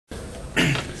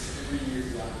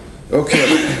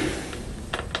Okay.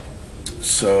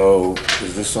 So,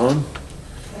 is this on?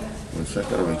 1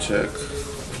 second, let me check.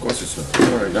 Of course it's not.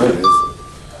 All right, now it is.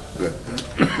 Good.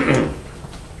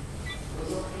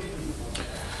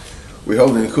 We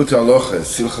hold in Likutei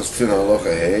Halachos, Hilchos Teffilin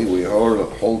Halacha Hey. We are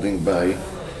holding by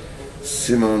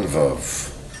Simon Vav.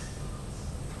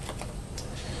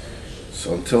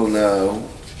 So until now,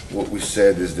 what we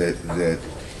said is that the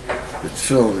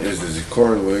Tefilin is the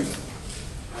Zikaron.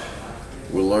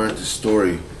 We learned the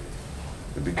story,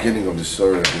 the beginning of the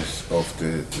story of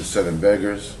the 7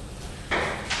 beggars,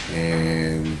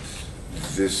 and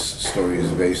this story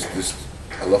is based. This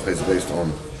halacha is based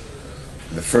on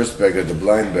the first beggar, the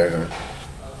blind beggar,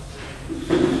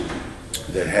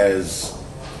 that has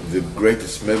the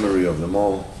greatest memory of them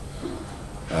all.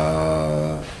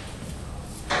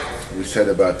 We said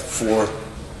about 4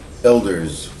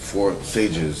 elders, 4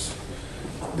 sages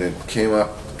that came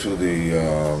up to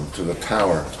the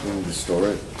tower in the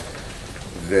story,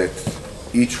 that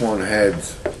each one had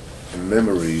a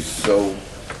memory so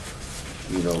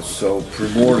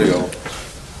primordial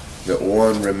that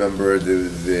one remembered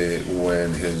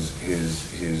when his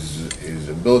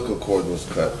umbilical cord was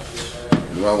cut,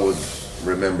 and one was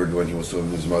remembered when he was still in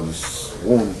his mother's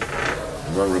womb,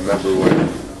 and one remembered when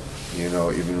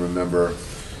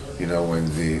when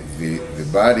the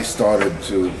body started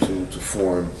to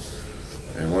form,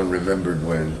 and one remembered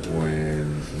when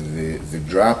the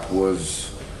drop was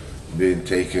being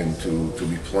taken to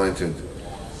be planted,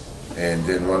 and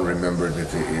then one remembered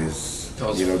that it is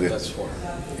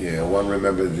one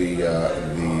remembered the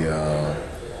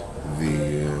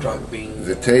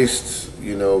taste,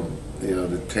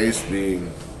 the taste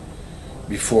being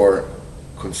before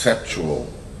conceptual.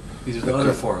 These are the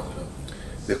other 4.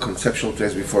 The conceptual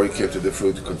taste before it came to the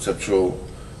fruit, the conceptual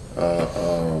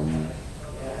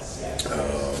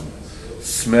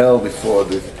smell before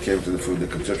it came to the fruit, the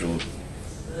conceptual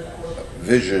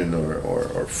vision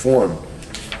or form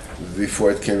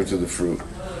before it came to the fruit,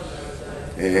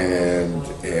 and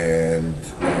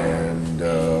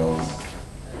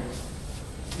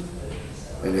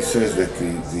he says that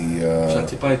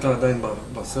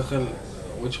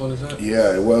which one is that?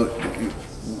 Yeah, well,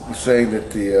 we're saying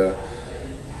that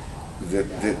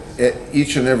that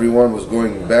each and every one was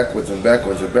going backwards and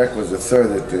backwards. The backwards, the third,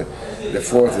 that the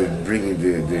fourth is bringing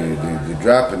the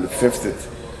drop, and the fifth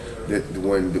that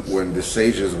when the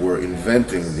sages were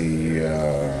inventing the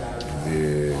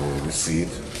seed,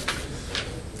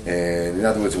 and in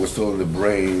other words, it was still in the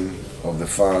brain of the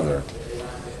father.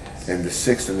 And the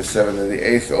 6th and the 7th and the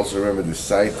 8th also remember the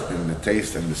sight and the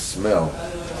taste and the smell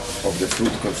of the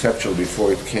fruit conceptual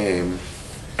before it came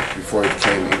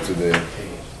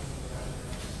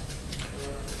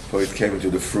into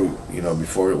the fruit,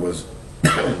 before it was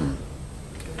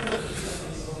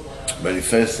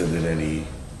manifested in any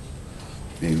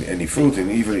fruit, and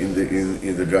even in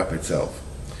the drop itself.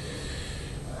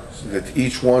 So that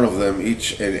each one of them,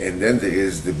 and then there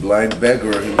is the blind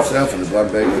beggar himself, and the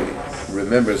blind beggar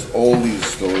remembers all these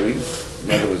stories,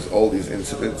 in other words, all these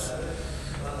incidents,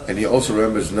 and he also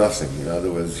remembers nothing. In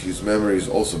other words, his memory is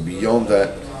also beyond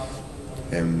that,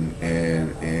 and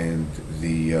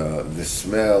the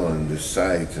smell and the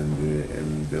sight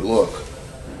and the look.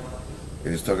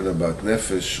 It is talking about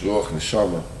nefesh, ruach,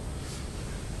 neshama,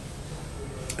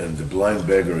 and the blind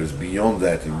beggar is beyond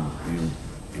that. He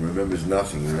remembers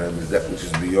nothing. He remembers that which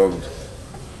is beyond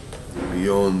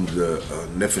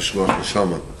nefesh, ruach,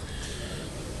 neshama.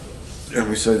 And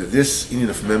we say that this union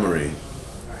of memory,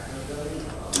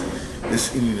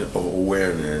 this union of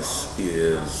awareness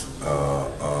is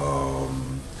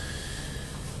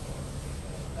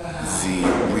the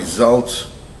result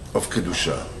of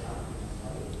Kedusha.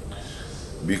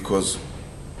 Because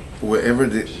wherever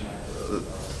by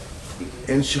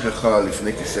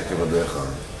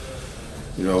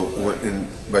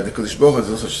the Kadosh Baruch Hu, there's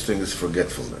no such thing as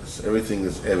forgetfulness. Everything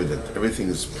is evident, everything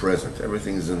is present,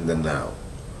 everything is in the now.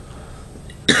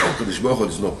 Kadosh Baruch Hu,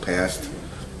 there's no past,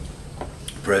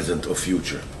 present, or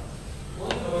future.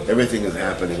 Everything is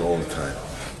happening all the time.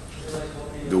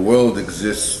 The world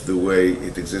exists the way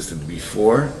it existed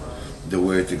before, the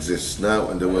way it exists now,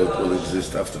 and the way it will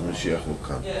exist after Mashiach will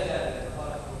come.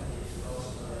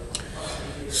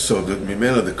 So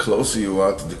the closer you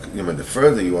are to the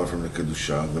further you are from the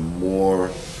Kedusha, the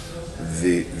more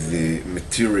the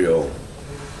material,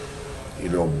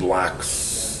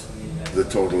 blocks the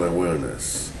total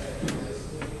awareness.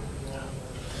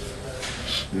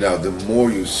 Now, the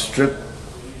more you strip,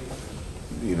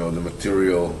 the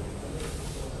material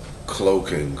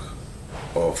cloaking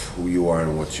of who you are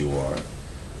and what you are,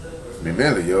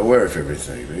 you're aware of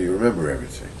everything, you remember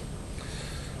everything.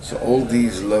 So So all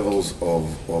these levels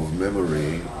of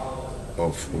memory,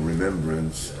 of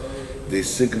remembrance, they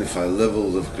signify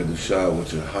levels of Kedusha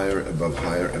which are higher, above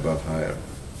higher, above higher.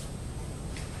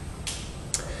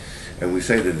 And we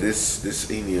say that this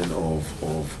inyan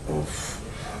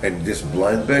and this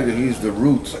blind beggar, he is the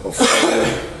root of all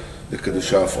the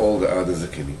Kedusha of all the other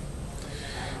Zakinim.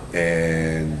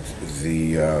 And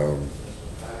the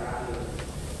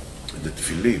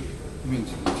Tefilin. It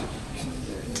means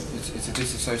it's a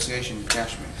disassociation with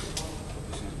Gashmi.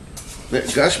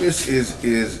 Gashmius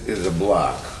is a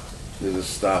block, is a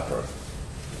stopper,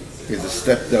 is a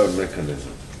step-down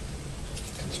mechanism.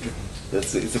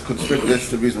 It's a constrict. That's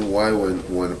the reason why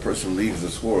when a person leaves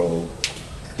this world,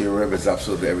 he remembers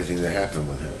absolutely everything that happened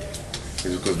with him.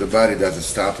 It's because the body doesn't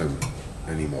stop him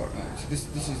anymore. So this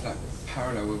is like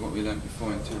parallel with what we learned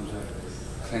before in terms of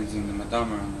cleansing the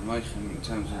madama and the moichin, in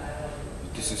terms of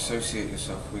disassociate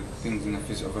yourself with things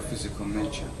of a physical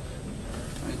nature.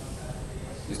 Right?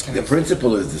 The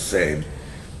principle is the same.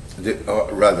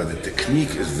 Rather, the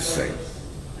technique is the same.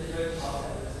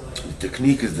 The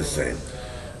technique is the same,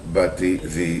 but the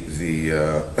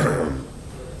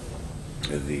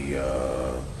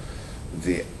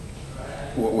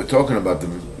what we're talking about,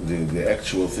 the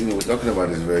actual thing that we're talking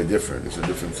about is very different. It's a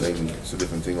different thing. It's a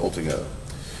different thing altogether.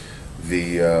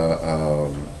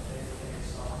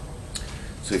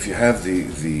 So if you have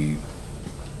the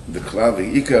klal,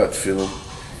 the ikar tefillin,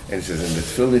 and it says, and the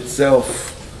tefillin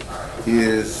itself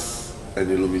is an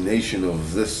illumination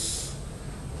of this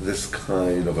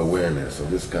kind of awareness, of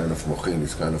this kind of mochin,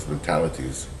 this kind of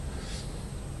mentalities.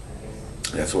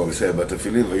 That's what we say about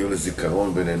tefillin. Vayu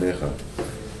lezikaron ben einecha.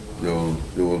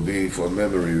 There will be for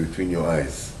memory between your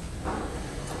eyes.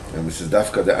 And this is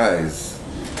dafka the eyes.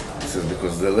 It says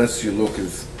because the less you look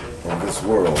on this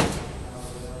world,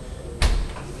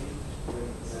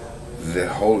 the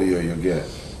holier you get.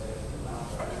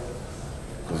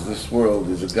 Because this world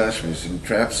is a gashmis, it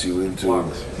traps you into,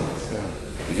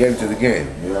 you get into the game,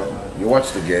 you know. You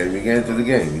watch the game, you get into the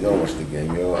game. You don't watch the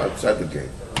game, you're outside the game.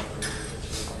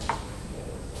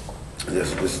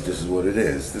 This is what it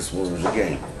is. This world is a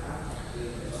game.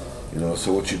 You know,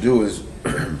 so what you do is,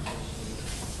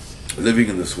 living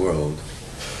in this world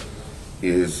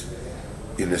is,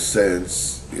 in a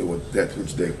sense, that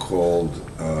which they called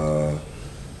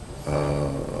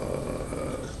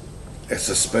a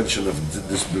suspension of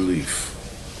disbelief.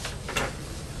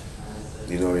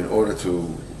 You know, in order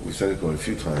to, we said it a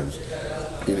few times,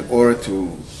 in order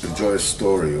to enjoy a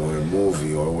story or a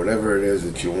movie or whatever it is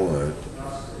that you want,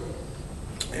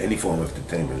 any form of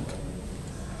entertainment,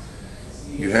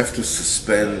 you have to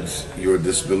suspend your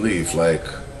disbelief, like,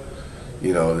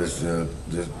 you know, there's the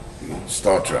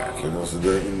Star Trek, you know, so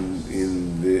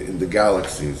in the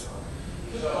galaxies.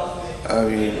 I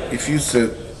mean, if you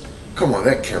said, come on,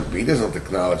 that can't be, there's no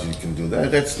technology that can do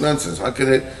that, that's nonsense, how could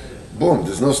it, boom,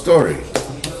 there's no story.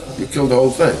 You killed the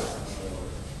whole thing.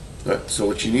 Right? So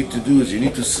what you need to do is you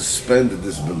need to suspend the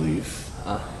disbelief.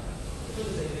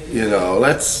 You know,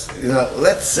 let's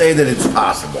say that it's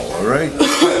possible, all right?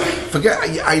 Forget,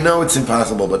 I know it's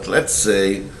impossible, but let's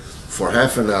say for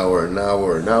half an hour, an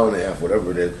hour and a half,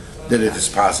 whatever it is, that it is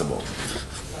possible.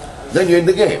 Then you're in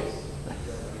the game.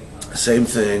 Same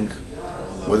thing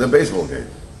with a baseball game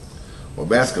or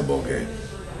basketball game.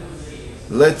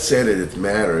 Let's say that it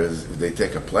matters if they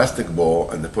take a plastic ball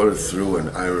and they put it through an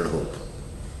iron hoop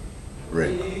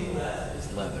ring. It's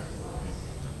leather.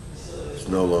 It's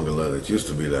no longer leather. It used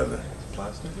to be leather.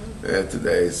 Plastic? Yeah,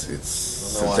 today it's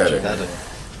synthetic. Leather.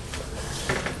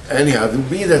 Anyhow,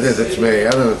 be that as it may,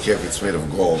 I don't care if it's made of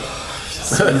gold.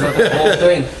 The whole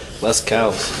thing. Less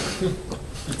cows.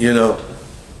 You know,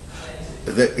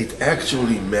 that it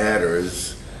actually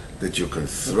matters that you can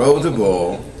throw the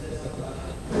ball,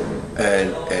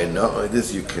 and not only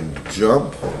this, you can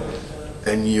jump,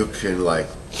 and you can like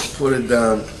put it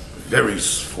down very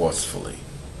forcefully.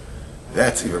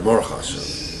 That's even more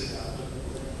chashuv,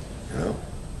 you know.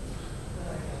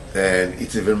 And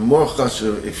it's even more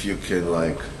chashuv if you can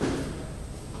like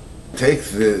take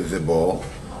the ball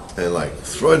and like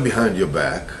throw it behind your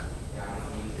back.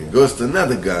 It goes to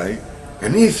another guy,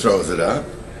 and he throws it up,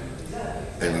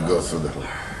 and it goes through the hoop.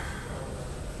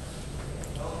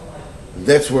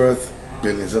 That's worth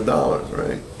billions of dollars,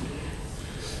 right?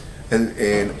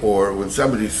 And or when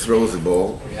somebody throws a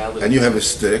ball, and you have a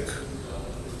stick,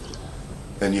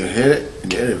 and you hit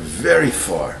it very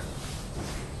far.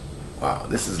 Wow,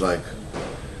 this is like,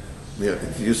 you know,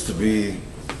 it used to be,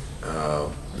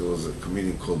 there was a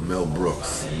comedian called Mel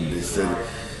Brooks, and they said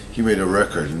he made a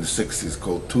record in the 60s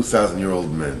called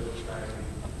 2,000-Year-Old Men.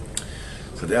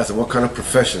 So they asked him what kind of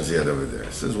professions he had over there.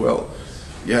 He says, well,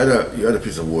 You had a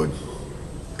piece of wood,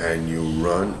 and you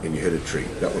run and you hit a tree.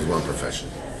 That was one profession.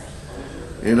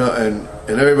 You know, and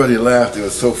everybody laughed. It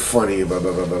was so funny. Blah,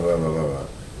 blah, blah, blah, blah, blah, blah.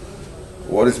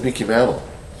 What is Mickey Mantle?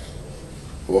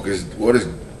 What is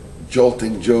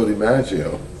jolting Joe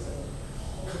DiMaggio?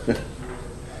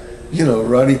 You know,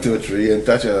 running to a tree and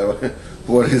touching it.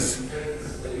 What is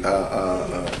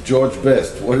George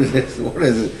Best? What is it? What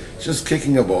is it? Just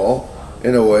kicking a ball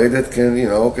in a way that can, you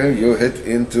know, okay, you hit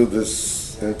into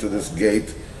this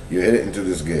gate. You hit it into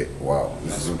this gate. Wow,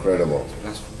 this is incredible.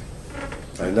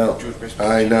 I know.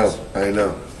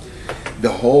 The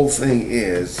whole thing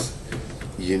is,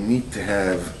 you need to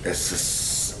have a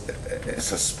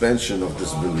suspension of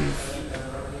disbelief.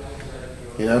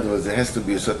 In other words, there has to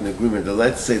be a certain agreement that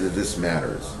let's say that this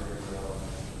matters.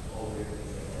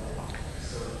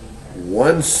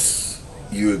 Once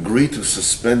you agree to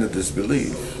suspend the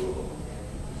disbelief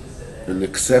and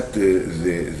accept the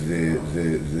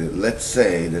let's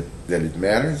say that it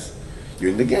matters,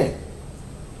 you're in the game.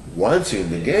 Once you're in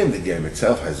the game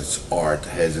itself has its art,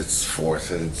 has its force,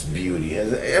 has its beauty,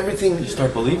 has everything. You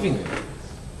start believing it.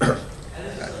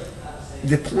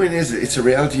 The point is, it's a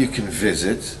reality you can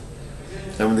visit,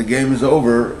 and when the game is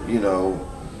over, you know,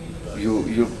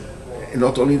 you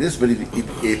not only this, but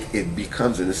it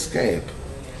becomes an escape.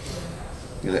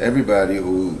 You know, everybody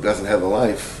who doesn't have a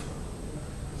life,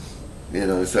 you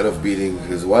know, instead of beating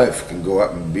his wife, can go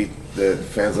out and beat the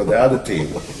fans of the other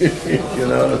team. You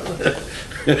know.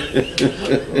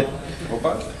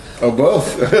 Or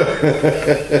both.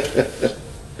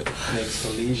 Makes the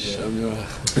leisure.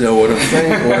 You know what I'm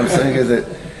saying? What I'm saying is that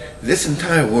this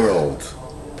entire world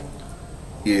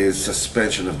is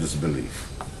suspension of disbelief.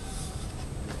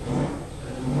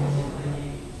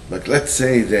 Like, let's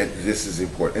say that this is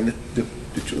important, and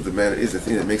the truth of the matter is, the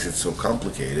thing that makes it so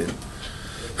complicated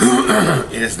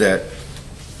is that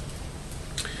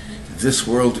this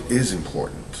world is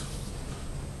important.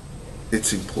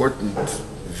 It's important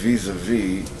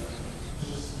vis-a-vis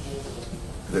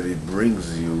that it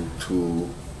brings you to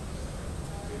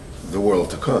the world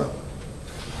to come.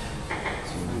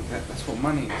 That's what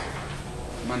money is.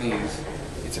 Money is,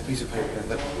 it's a piece of paper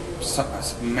that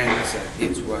men say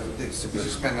it's worth this. So we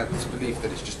suspend that disbelief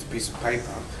that it's just a piece of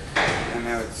paper, and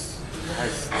now it's.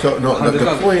 So no,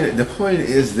 the point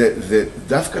is that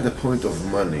dafka, the point of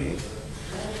money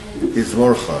is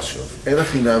more chashuv.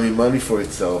 Enachinami, money for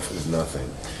itself is nothing.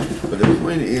 But the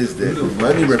point is that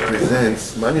money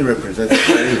represents a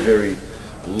very, very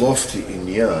lofty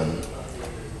inyan,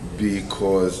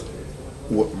 because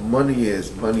what money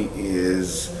is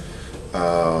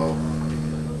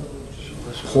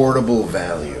portable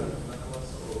value,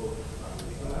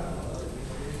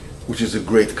 which is a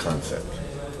great concept.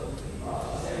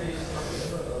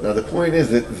 Now the point is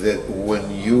that when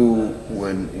you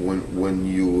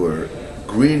are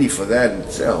greedy for that in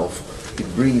itself, it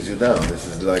brings you down. This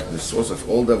is like the source of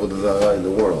all avodah zarah in the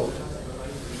world.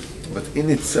 But in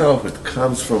itself, it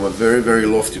comes from a very, very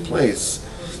lofty place,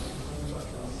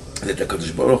 that the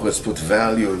Kadosh Baruch Hu has put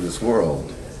value in this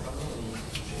world.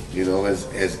 You know, has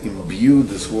imbued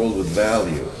this world with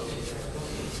value.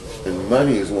 And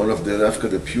money is one of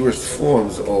the purest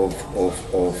forms of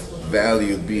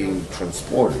value being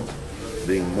transported,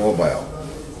 being mobile.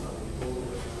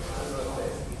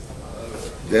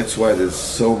 That's why there's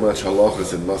so much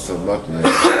halochos in Masal Matna,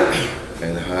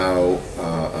 and how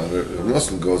Rebbe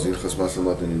Nosson goes in Hilchos Masal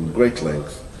Matna in great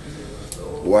length.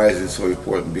 Why is it so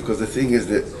important? Because the thing is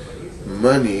that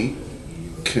money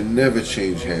can never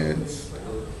change hands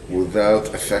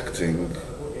without affecting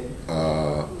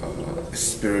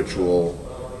spiritual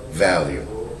value.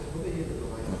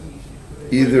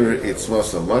 Either it's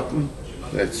Masal Matna,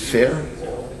 that's fair,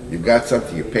 you got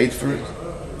something, you paid for it,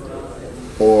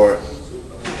 or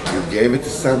you gave it to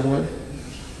someone,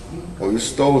 or you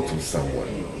stole it from someone.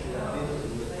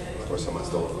 Or someone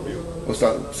stole it from you.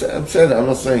 I'm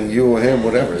not saying you or him,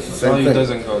 whatever. It's the same Value thing.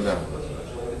 doesn't go down.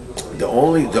 The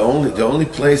only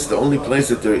place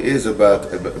that there is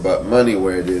about money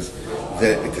where it is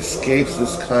that it escapes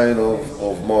this kind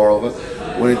of moral,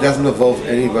 when it doesn't involve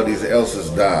anybody else's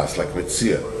das, like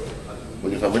Metzia.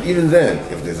 But even then,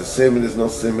 if there's a simon, there's no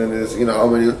simon, there's, you know, how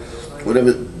many,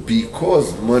 whatever,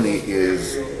 because money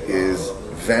is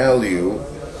value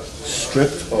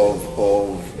stripped of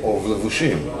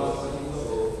levushim.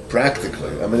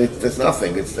 Practically. I mean, there's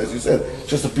nothing. It's, as you said,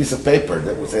 just a piece of paper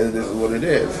that would say that this is what it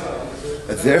is.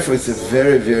 And therefore, it's a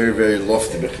very, very, very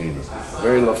lofty bechina,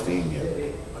 very lofty inyan.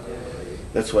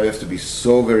 That's why you have to be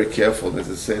so very careful. As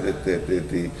I say, that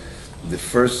the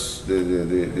first, the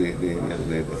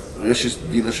rishis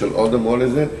dina shel odom, what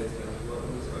is it?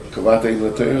 Kavata in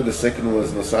the Torah. The second one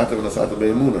is Nasata v'Nasata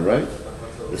be'emuna, right?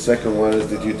 The second one is,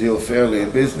 did you deal fairly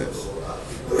in business?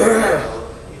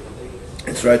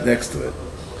 It's right next to it.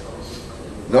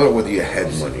 Not whether you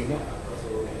had money.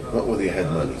 Not whether you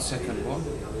had money. Second one.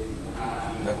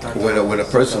 When a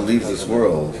person leaves this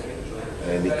world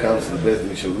and he comes to the Beit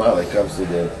Din Shel, he comes to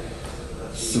the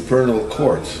supernal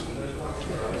court.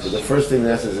 So the first thing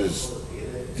they ask is,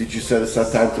 did you set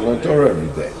aside time to learn Torah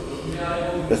every day?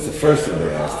 That's the first thing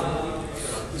they asked him.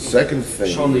 The second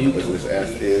thing that was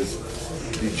asked is,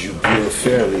 did you deal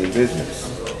fairly in business?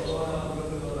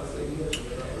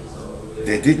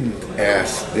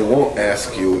 They won't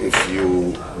ask you if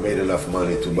you made enough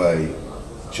money to buy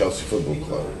Chelsea Football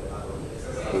Club.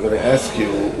 They're going to ask you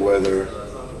whether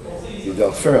you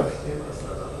dealt fairly.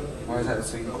 Why is that the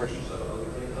second question?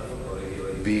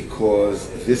 Because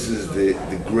this is the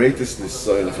greatest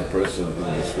sign of a person in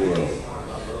this world.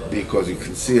 Because you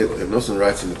can see it, Rebbe Nosson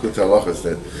writes in the Likutei Halachos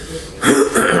that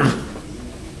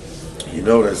you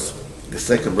notice the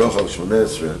second bracha of Shmoneh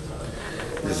Esrei,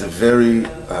 there's a very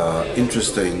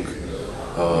interesting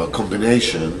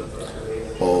combination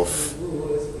of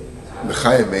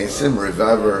Mechayim Meisim,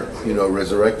 reviver,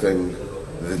 resurrecting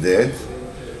the dead,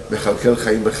 Mechalkel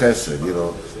Chaim B'Chesed,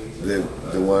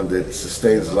 the one that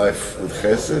sustains life with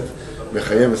Chesed,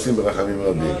 Mechayim Meisim B'Rachamim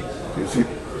Rabim. You see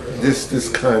this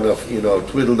kind of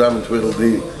twiddle-dum and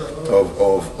twiddle-dee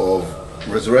of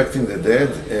resurrecting the dead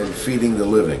and feeding the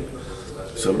living.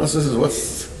 So Nosson says,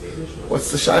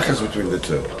 what's the shaykhs between the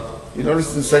two? You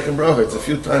notice in the second bracha, it's a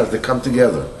few times they come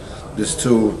together. There's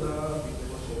two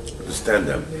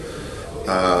tandem.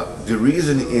 The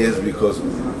reason is because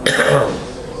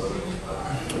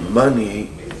money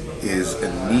is a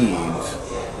need.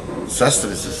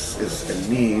 Sustenance is a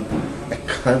need, a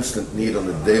constant need on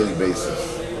a daily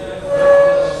basis.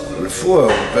 Refuah,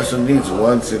 a person needs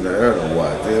once in I don't know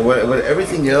what.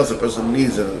 Everything else a person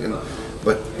needs,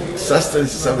 but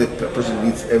sustenance is something that a person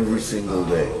needs every single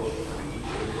day.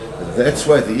 And that's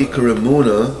why the Ikar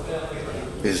Emunah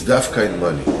is dafka in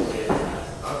money.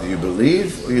 Do you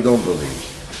believe or you don't believe?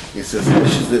 He says,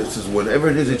 whenever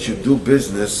it is that you do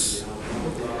business,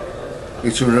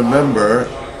 you should remember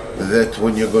that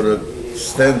when you're going to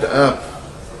stand up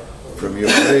from your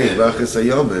grave, V'achas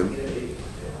hayomim,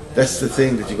 that's the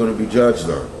thing that you're going to be judged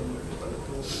on.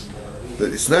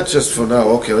 That it's not just for now,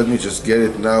 okay, let me just get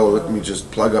it now, let me just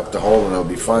plug up the hole and I'll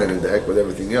be fine and the heck with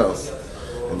everything else.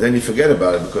 And then you forget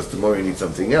about it because tomorrow you need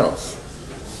something else.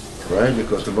 Right?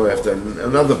 Because tomorrow you have to have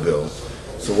another bill.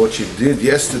 So what you did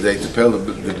yesterday to pay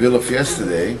the bill of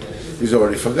yesterday is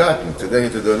already forgotten. Today you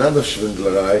have to do another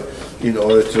shvindlerai in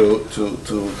order to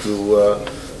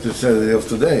send it off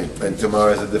today. And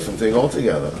tomorrow is a different thing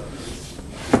altogether.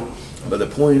 But the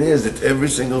point is that every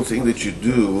single thing that you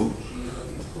do,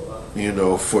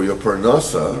 for your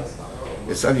parnasa,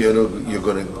 is something you're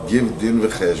going to give din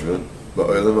v'cheshbon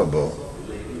ba'olam habo.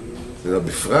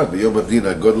 B'frat b'yom hadin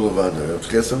hagodol v'aner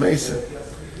tchias ha'meiseh.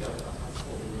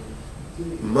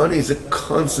 Money is a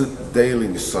constant daily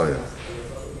messiah.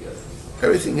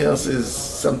 Everything else is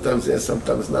sometimes yes,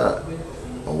 sometimes not.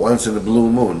 Or once in a blue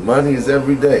moon. Money is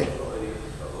every day.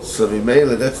 So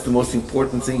Mimela, that's the most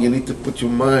important thing you need to put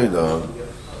your mind on.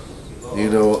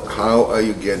 How are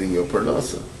you getting your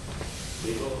parnasa?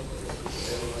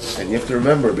 And you have to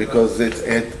remember, because if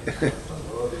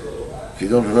you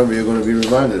don't remember, you're going to be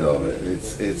reminded of it.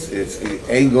 It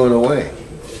ain't going away.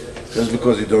 Just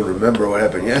because you don't remember what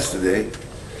happened yesterday,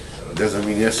 doesn't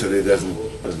mean yesterday doesn't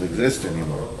exist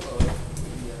anymore.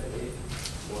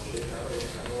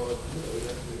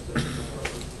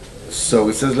 So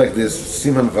it says like this: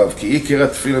 Siman Vav ki ikira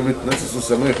Tefilin mitnatzes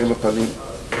u'sameich im hapanim.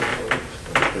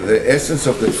 The essence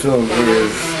of the film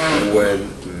is when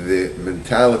the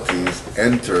mentalities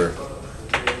enter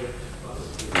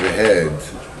the head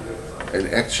and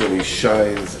actually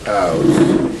shines out.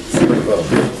 Siman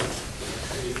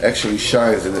Vav actually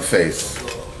shines in the face.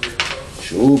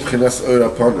 Shu b'chinas oir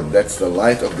hapanim. That's the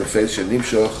light of the face.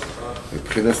 Shenimshoch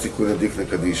b'chinas tikun adikna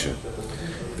kadisha.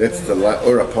 That's the light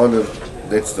oir hapanim.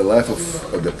 That's the life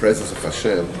of the presence of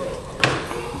Hashem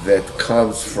that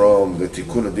comes from the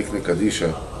Tikkun Adikna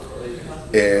Kadisha,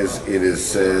 as it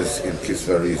says in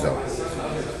Kisva Rizal.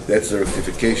 That's the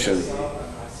rectification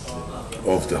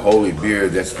of the holy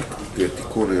beard. That's the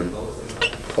Tikkunim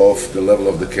of the level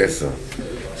of the Kesser.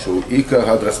 So Ika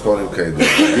Hadraskonim Kaidah.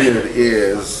 The beard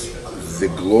is the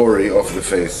glory of the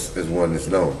face, as one is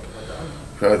known.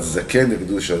 Zaken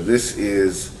Kedusha.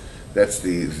 That's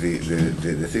the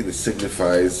thing that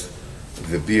signifies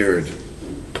the beard,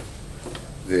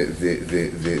 the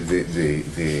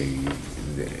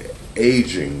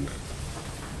aging,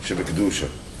 Shebekdusha.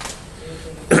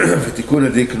 V'tikun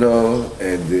adikno,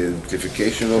 and the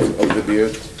rectification of the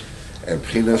beard, and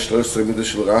Pchina 13 midas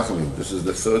shel rachamim. This is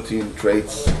the 13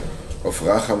 traits of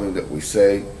rachamim that we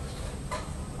say.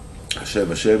 Hashem,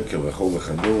 Hashem, kel rachum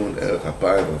v'chanun, erech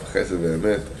hapayim, v'chesed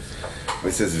v'emet.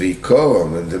 It says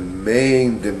v'ikoram, and the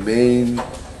main.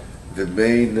 Do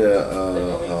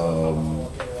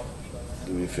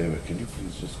me a favor, can you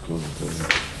please just close the door?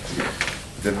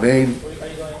 The main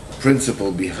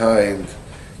principle behind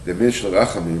the Mishal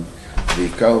Rachamim,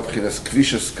 v'ikar b'chinas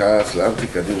kvishas ka'as la'amti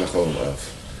kadim l'chol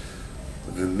ma'af.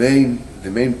 The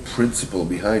main principle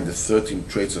behind the 13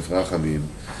 traits of Rachamim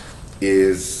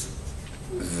is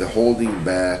the holding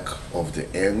back of the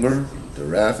anger, the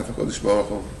wrath of HaKadosh Baruch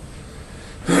Hu,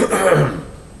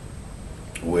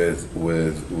 with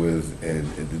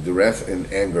the wrath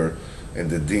and anger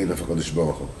and the din of HaKadosh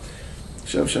Baruch Hu.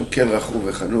 Shem kel rachum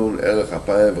v'chanun, erech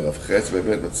hapayim v'rav ches,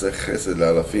 באמת מצא חסד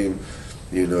לאלפים.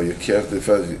 You know, you're carrying the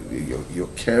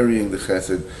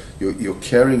chesed, you're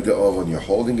carrying the oven, you're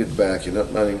holding it back, you're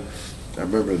not letting. I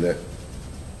remember that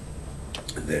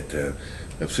Rebbe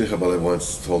Nosson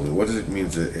once told me, what does it mean,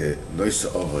 noisa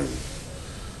oven?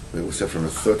 It was said from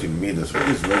 13 meters. What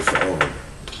is noisa oven?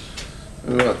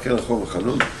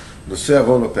 Nose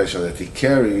avon pesha, that he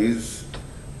carries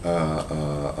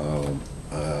a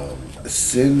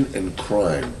sin and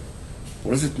crime.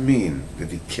 What does it mean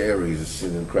that he carries a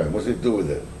sin and crime? What does it do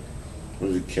with it? What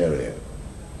does it carry it?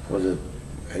 What does it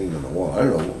hanging on the wall? I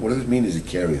don't know. What does it mean? Does he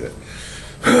carry it?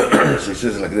 So he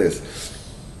says it like this: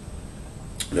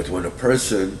 that when a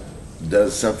person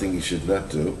does something he should not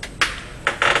do,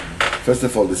 first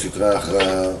of all, the Sitra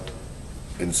Achra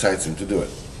incites him to do it.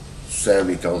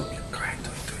 Sammy tells him, "Great, do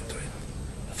it.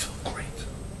 I feel great.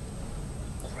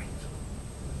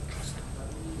 Trust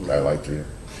me." I like to hear.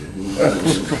 I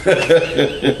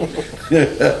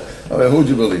mean, who'd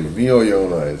you believe? Me or your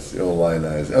own eyes? Your own lying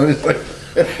eyes? I mean, it's like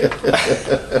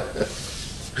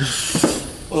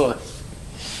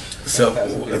so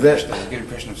That was a good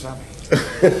impression of Sami.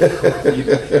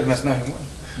 You must know him well.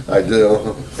 I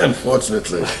do,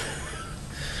 unfortunately.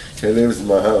 He lives in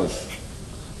my house.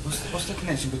 What's the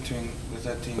connection between the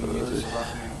 13 meters of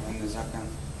Rachamim and the Zakan,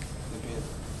 the beard?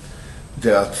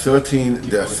 There are 13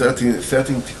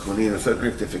 tikkunin, a certain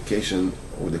rectification,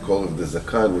 what they call it the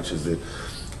zakan, which is the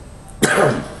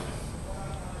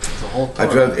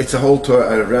it's a whole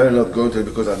Torah. I'd rather not go into it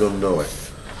because I don't know it.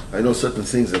 I know certain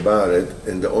things about it,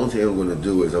 and the only thing I'm going to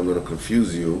do is I'm going to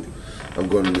confuse you, I'm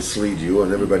going to mislead you,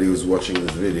 and everybody who's watching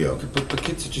this video. But the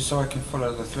kids, just so I can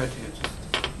follow the thread here, just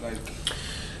like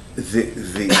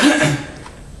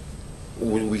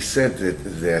when we said that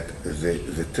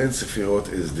the 10 sefirot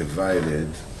is divided,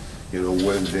 you know,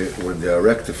 when they are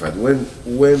rectified, when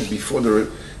before the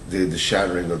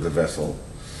shattering of the vessel,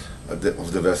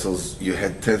 of the vessels, you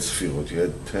had 10 sefirot, you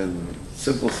had 10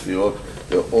 simple sefirot.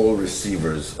 They're all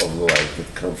receivers of the light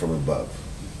that come from above.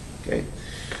 Okay.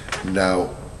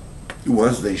 Now,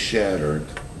 once they shattered,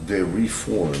 they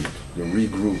reformed, they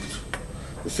regrouped.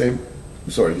 The same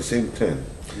 10.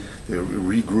 They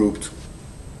regrouped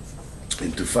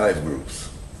into 5 groups.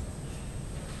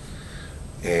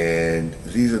 And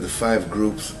these are the 5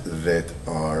 groups that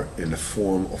are in the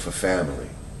form of a family,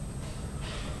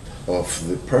 of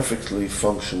the perfectly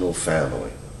functional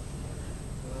family.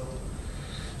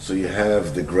 So you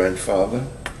have the grandfather,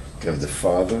 you have the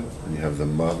father, and you have the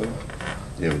mother,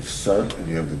 you have the son, and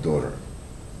you have the daughter.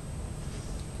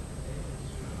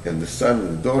 And the son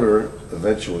and the daughter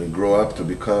eventually grow up to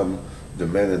become the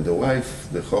man and the wife,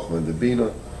 the chokhmah and the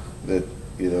bina, that,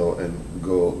 you know, and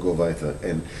go weiter.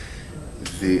 And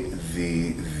the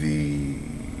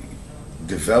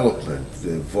development,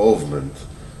 the involvement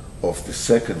of the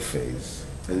second phase,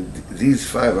 and these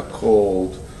 5 are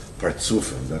called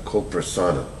partzufim, they're called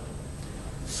persona,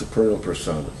 supernal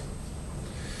persona.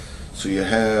 So you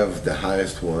have the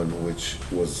highest one, which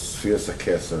was Spheres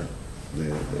HaKeser,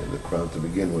 the crown to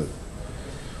begin with,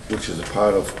 which is a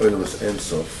part of Oilmas Ein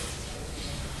Sof.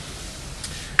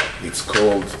 It's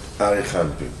called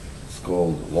Arichanpin. It's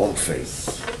called long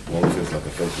face. Long face like a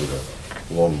face with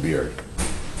a long beard.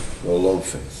 Or long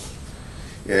face.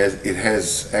 It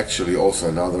has actually also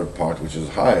another part which is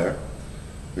higher.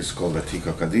 It's called the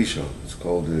Tika Kadisha. It's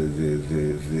called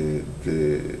the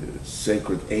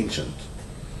sacred ancient,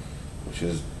 which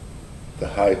is the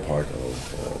high part of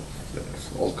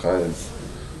all kinds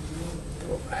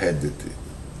of head, the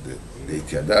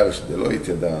Ityadar, the Lo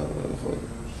Ityadar,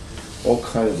 all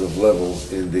kinds of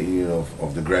levels in the union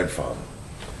of the grandfather.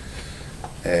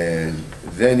 And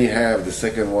then you have the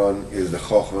second one is the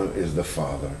Chochmah, is the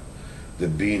father. The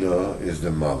Bina is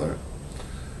the mother.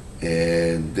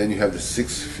 And then you have the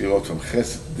 6 Sefirot from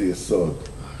Chesed to Yesod,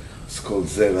 It's called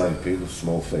Zeranpin,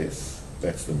 small face.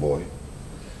 That's the boy.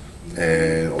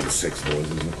 And or the 6 boys,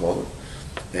 as we call it.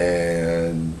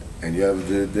 And you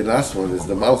have the last one is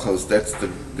the Malchus. That's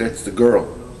the girl.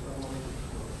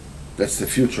 That's the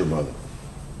future mother.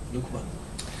 Nukva.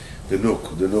 The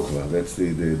Nukva. That's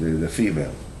the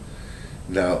female.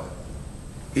 Now,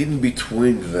 in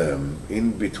between them,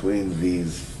 in between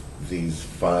these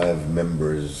 5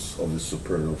 members of the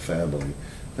supernal family,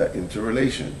 there are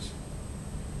interrelations.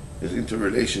 There's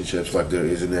interrelationships like there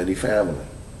is in any family.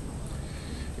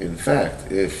 In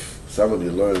fact, if somebody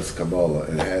learns Kabbalah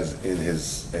and has in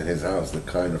his house the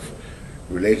kind of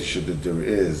relationship that there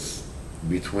is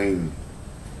between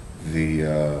the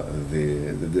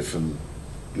different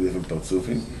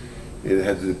partsufim, it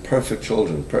has the perfect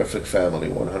children, perfect family,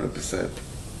 100%.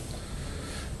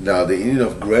 Now, the union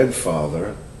of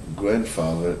grandfather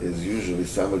is usually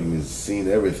somebody who has seen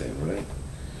everything, right?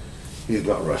 He's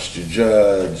not rushed to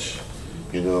judge.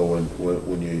 You know,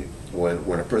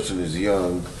 when a person is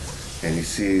young and he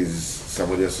sees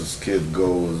somebody else's kid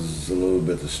goes a little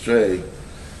bit astray,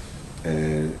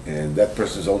 and that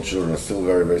person's own children are still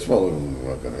very, very small.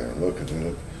 Look at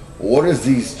it. What does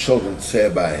these children say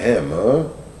about him,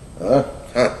 huh?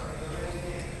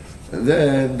 And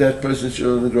then that person's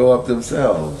children grow up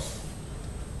themselves.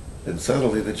 And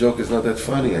suddenly the joke is not that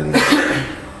funny anymore.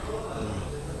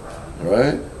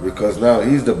 Right? Because now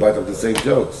he's the butt of the same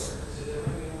jokes.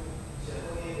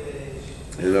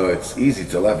 You know, it's easy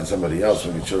to laugh at somebody else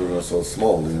when your children are so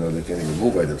small, you know, they can't even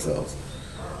move by themselves.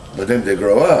 But then they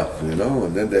grow up, you know,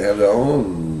 and then they have their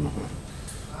own,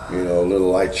 you know, little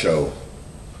light show,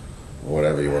 or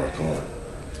whatever you want to call it.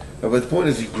 But the point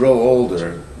is, you grow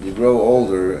older,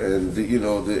 and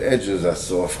the edges are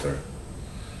softer.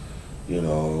 You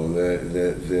know,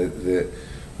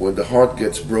 when the heart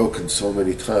gets broken so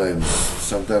many times,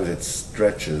 sometimes it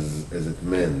stretches as it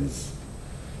mends.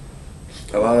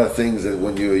 A lot of things that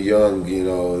when you're young, you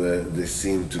know, that they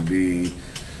seem to be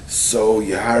so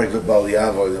yaharig about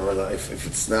yavo. If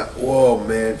it's not, whoa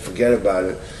man, forget about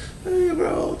it. You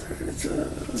grow older. It's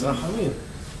a hamid.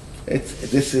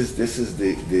 This is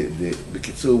the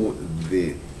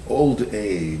old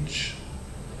age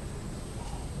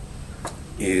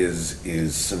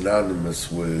is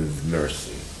synonymous with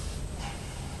mercy.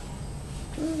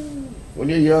 When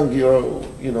you're young,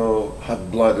 you're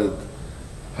hot-blooded,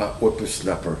 hot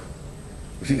whippersnapper.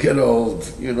 If you get old,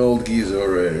 you're an old geezer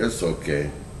already. It's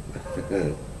okay.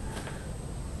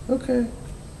 Okay.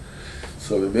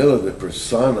 So the middle of the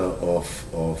persona of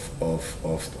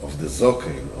the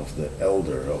zokin, of the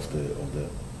elder, of the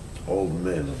old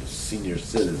man, of the senior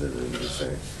citizen, as we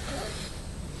say,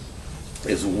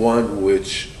 is one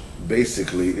which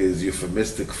basically is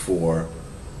euphemistic for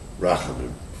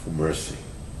rachamim, for mercy,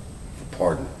 for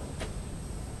pardon.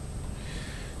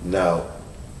 Now,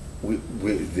 the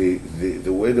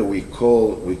way that we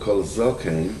call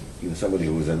zokin, somebody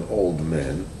who is an old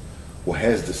man, who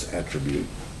has this attribute,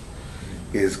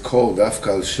 is called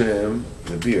Afkal Shem,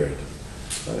 the beard,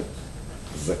 right?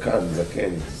 Zakan,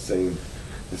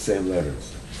 the same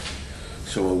letters.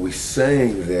 So when we're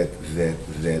saying that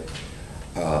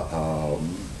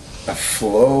a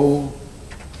flow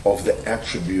of the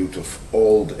attribute of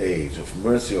old age, of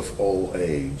mercy of old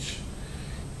age,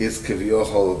 is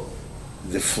kaviochal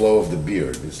the flow of the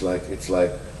beard. It's like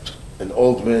an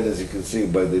old man, as you can see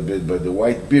by the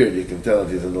white beard, you can tell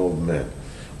that he's an old man,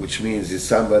 which means he's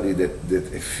somebody that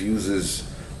effuses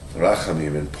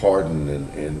rachamim and pardon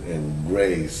and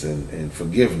grace and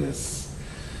forgiveness.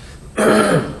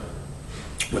 But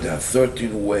there are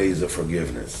 13 ways of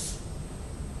forgiveness.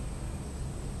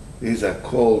 These are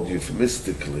called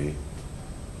euphemistically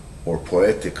or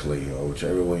poetically, or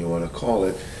whichever way you want to call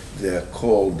it, they are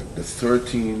called the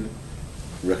 13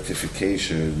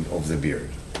 rectification of the beard.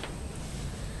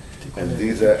 And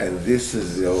this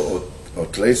is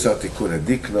Otleisa Tikkun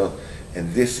Adikna,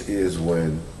 and this is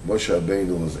when Moshe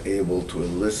Rabeinu was able to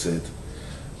elicit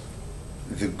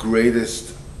the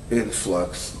greatest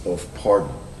influx of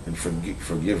pardon and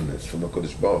forgiveness from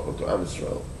HaKadosh Baruch Hu to Am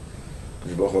Yisrael.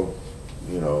 HaKadosh Baruch Hu,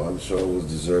 Am Yisrael was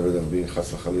deserving of being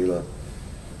Chas v'Chalila.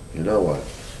 You know what?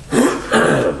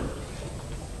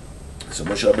 So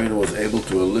Moshe Rabeinu was able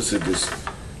to elicit this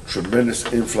tremendous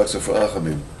influx of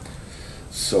rachamim.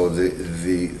 So the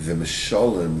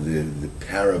mishalim, the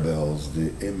parables,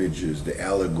 the images, the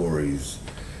allegories,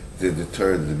 the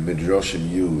midrashim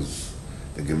use,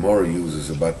 the Gemara uses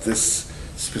about this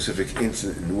specific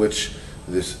incident in which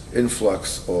this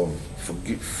influx of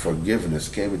forgiveness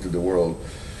came into the world,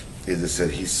 is it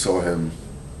said he saw him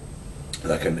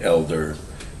like an elder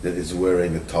that is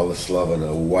wearing a talis lavan,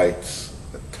 a white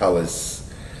talis,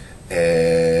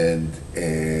 and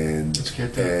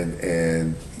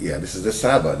yeah, this is the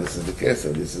Saba, this is the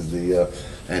Kesef, this is the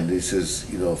and this is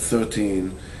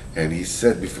 13, and he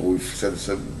said before we said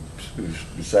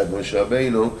beside Moshe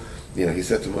Rabeinu, he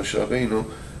said to Moshe Rabeinu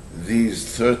these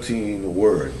 13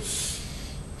 words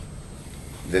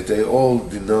that they all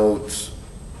denote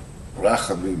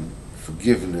rachamim,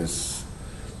 forgiveness,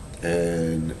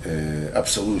 and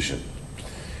absolution.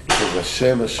 It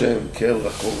says Hashem, Kel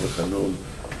Rachum V'Chanun,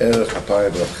 Erech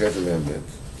Apayim Rachet V'Emet.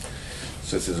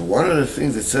 So it says one of the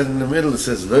things it said in the middle, it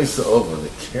says Noisa Ova, the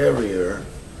carrier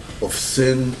of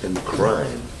sin and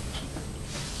crime.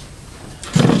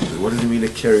 What does it mean, a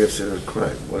carrier of sin and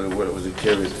crime? What was it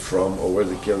carried from, or where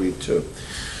does it carry it to?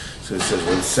 So it says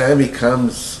when Sammy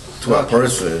comes to a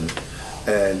person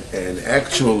and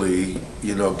actually,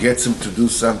 gets him to do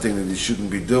something that he shouldn't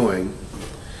be doing,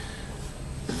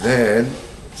 then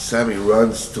Sammy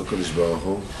runs to Kodesh Baruch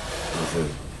Hu and says,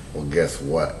 well, guess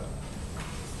what?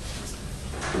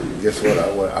 Guess what?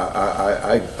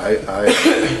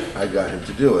 I got him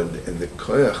to do, and the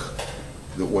koyach,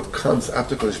 what comes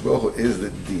after Kodesh Baruch Hu is the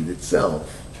deed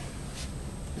itself.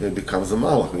 It becomes a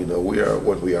malach. We are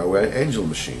what we are. We're an angel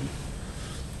machine.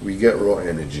 We get raw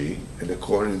energy, and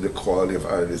according to the quality of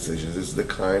our decisions, it's the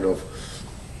kind of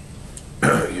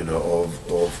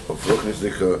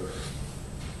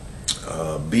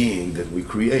being that we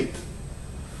create.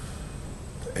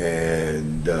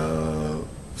 And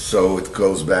so it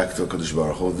goes back to Kodesh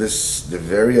Baruch Hu. The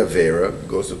very Avera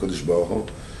goes to Kodesh Baruch Hu,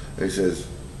 and he says,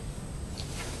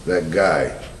 that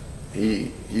guy,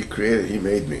 he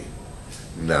made me.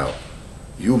 Now,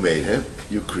 you made him,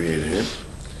 you created him,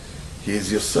 he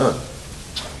is your son,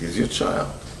 he is your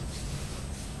child.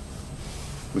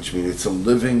 Which means it's a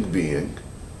living being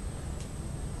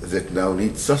that now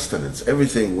needs sustenance.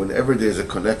 Everything, whenever there's a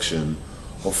connection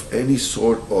of any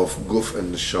sort of guf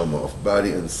and neshama, of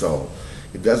body and soul,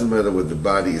 it doesn't matter whether the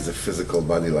body is a physical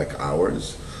body like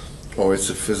ours, or it's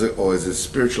a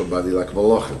spiritual body like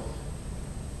malachim.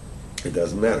 It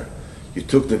doesn't matter. You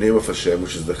took the name of Hashem,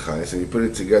 which is the Chais, and you put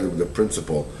it together with the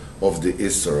principle of the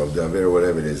Isser, of the Aver,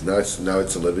 whatever it is. Now it's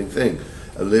a living thing.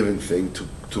 A living thing.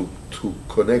 To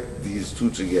connect these two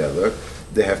together,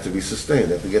 they have to be sustained.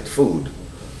 They have to get food.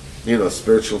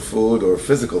 Spiritual food or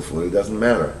physical food. It doesn't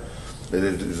matter.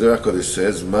 And the Zohar Kodesh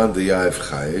says, Man de Yav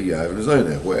Chaya, Yav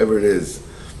Nezoineh. Whoever it is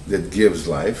that gives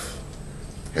life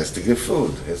has to give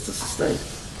food, has to sustain.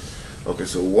 Okay,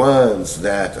 so once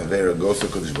that Avera goes to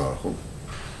Kodesh Baruch Hu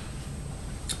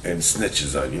and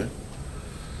snitches on you,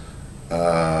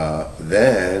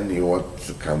 then you want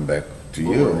to come back to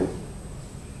you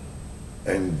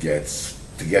and get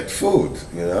food.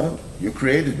 You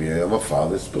created me. I'm a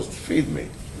father, supposed to feed me.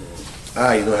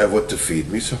 You don't have what to feed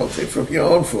me, so I'll take from your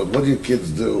own food. What do your kids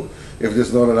do if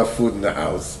there's not enough food in the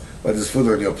house, but there's food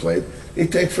on your plate? They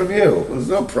take from you. There's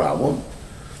no problem.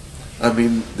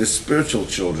 The spiritual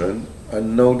children are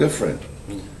no different.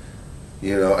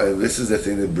 And this is the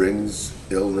thing that brings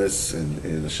illness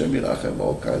and Hashem Yirachem,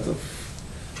 all kinds of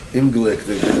imglik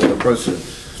that get in a person.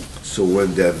 So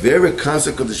when they're very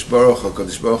constant Kodesh Baruch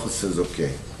Hu says,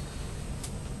 okay,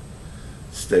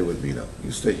 stay with me now.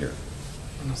 You stay here.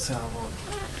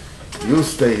 You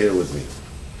stay here with me.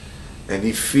 And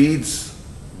he feeds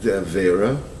the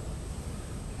Avera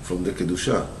from the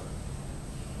Kedusha.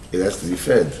 It has to be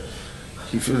fed.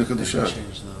 He feeds the Kedusha.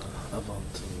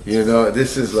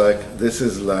 This is like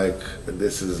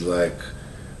the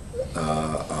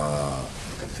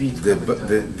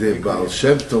Baal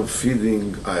Shem Tov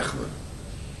feeding Eichmann.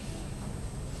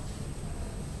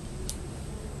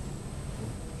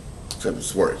 Except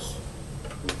it's worse.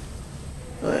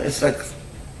 It's like,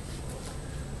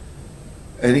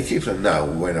 and he keeps on. Now,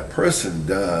 when a person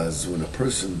does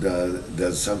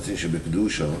something should be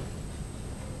kedusha,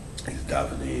 he's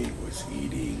davening or he's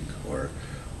eating or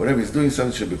whatever he's doing,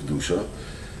 something should be kedusha.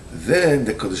 Then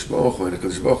the Kodesh Baruch Hu, and the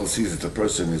Kodesh Baruch Hu sees that the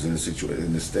person is in a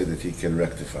state that he can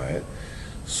rectify it.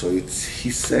 So he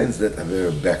sends that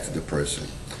aver back to the person.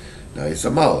 Now it's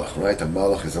a malach, right? A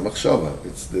malach is a machshava.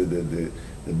 It's the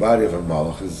body of a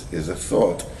malach is a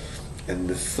thought. And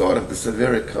the thought of the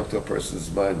Saveri comes to a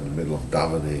person's mind in the middle of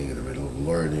davening, in the middle of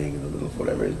learning, in the middle of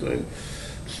whatever he's doing.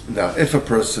 Now, if a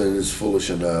person is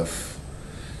foolish enough,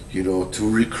 to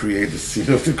recreate the scene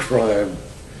of the crime,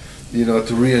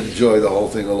 to re-enjoy the whole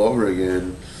thing all over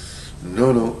again,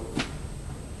 no.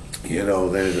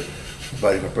 Then,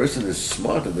 but if a person is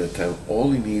smart at that time, all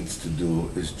he needs to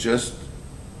do is just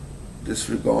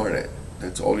disregard it.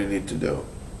 That's all you need to do.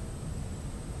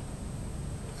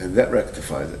 And that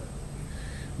rectifies it.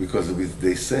 because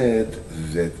they said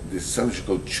that there's something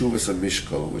called tshuvas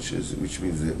mishkal, which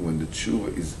means that when the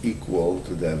tshuva is equal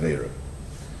to the avera.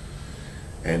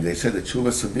 And they said that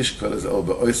tshuvas mishkal is al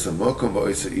ba'oisa mokom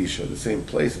ba'oisa isha, the same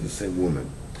place and the same woman.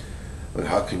 But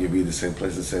how can you be the same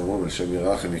place, the same woman? Hashem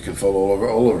Yerachem, you can fall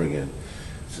all over again.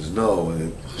 He says, no,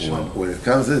 when it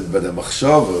comes in, but the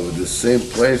machshava, with the same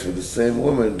place, with the same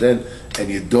woman, then, and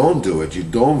you don't do it, you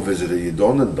don't visit it, you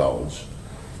don't indulge,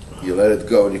 you let it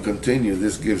go and you continue,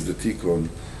 this gives the tikkun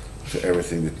to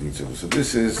everything that needs to do. So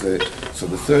this is, so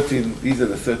the 13, these are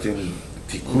the 13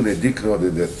 tikkune dikno,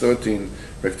 the 13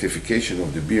 rectification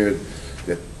of the beard,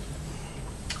 that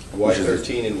Why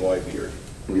 13 and why beard?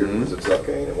 Beard was of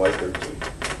Zaken and why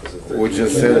 13? we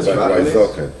just said about why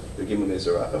Zaken. The Gimel is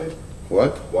Rachamim?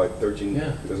 What? Why 13?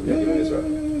 Yeah. Because of the Gimel is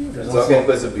There's Zaken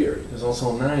plus a beard. There's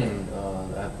also 9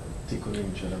 at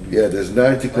Tikkunim. Yeah, there's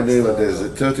 9 tikkunim, and there's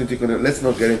 13 tikkunim. Let's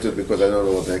not get into it because I don't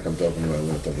know what the heck I'm talking about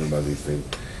when I'm talking about these things.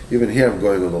 Even here I'm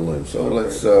going on a limb. So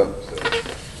let's, the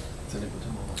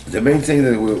main thing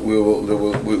that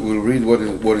we'll read what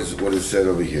is said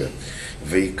over here.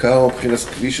 The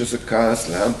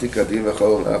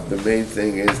main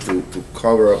thing is to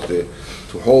cover up to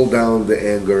hold down the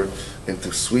anger and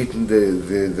to sweeten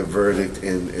the verdict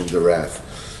and the wrath.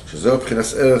 This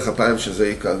is Erech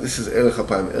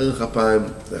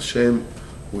Hapayim, Hashem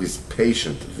who is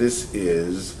patient. This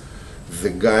is the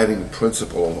guiding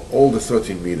principle of all the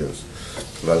 13 meters.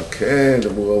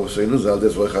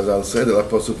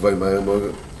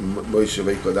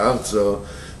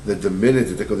 That the minute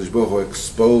that the Kodesh Baruch Hu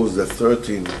exposed the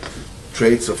 13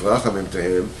 traits of Rachamim to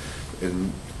him,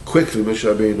 and quickly Moshe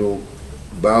Rabeinu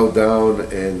bowed down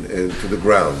and to the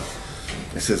ground.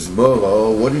 He says,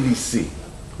 Moro, what did he see?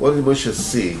 What did Moshe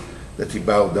see that he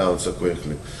bowed down so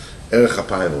quickly? Erech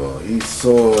Hapayim. He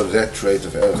saw that trait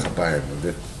of Erech Hapayim,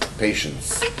 the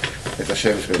patience. Et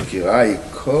Hashem Shemel Kirai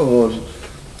Kol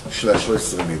Shel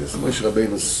 13 Midas. Moshe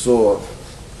Rabeinu saw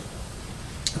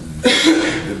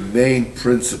the main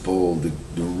principle, the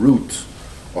root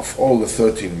of all the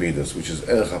 13 meters, which is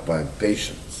Erech Hapayim,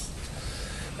 patience.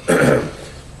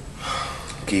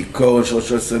 Ki Kol Shel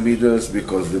 13 Midas,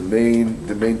 because the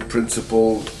main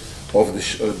principle of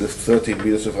the 13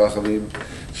 meters of Rachamim,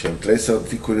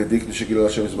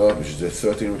 which is the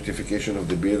 13 rectification of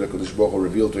the beard that Kodesh Baruch Hu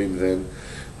revealed to him then.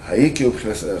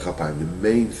 The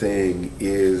main thing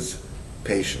is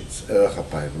patience, Erech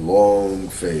Hapayim, long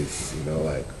face,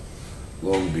 like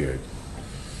long beard.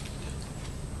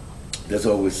 That's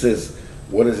what it says.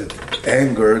 What is it?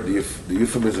 Anger, the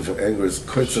euphemism for anger is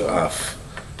kurzer af,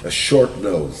 a short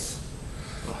nose.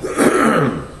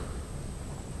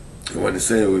 You want to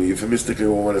say, euphemistically,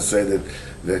 we want to say that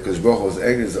Kodesh Baruch Hu was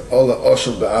angry, is all the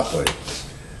oshel ba'apoy,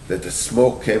 that the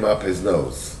smoke came up his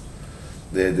nose.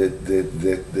 The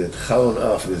chalon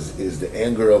af is the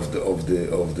anger of the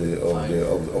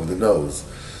nose,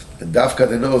 and dafka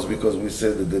the nose, because we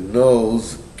said that the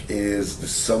nose is the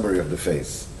summary of the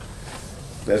face.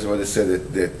 That's why they say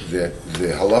that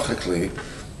halachically,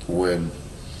 when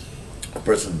a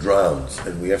person drowns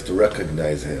and we have to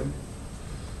recognize him,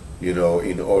 in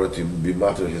order to be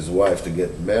matter his wife to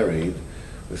get married,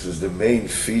 this is the main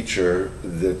feature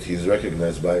that he's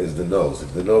recognized by is the nose.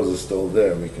 If the nose is still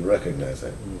there, we can recognize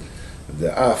him.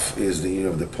 The af is the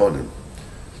of the ponim.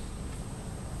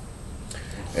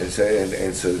 And so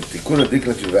tikkun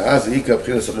adiklat v'az ikar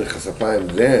b'chinas Erech Hapayim.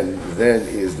 Then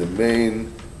is the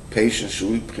main patience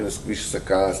shui b'chinas kvish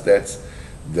sakas. That's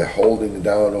the holding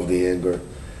down of the anger.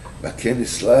 V'ken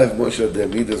islav Moshe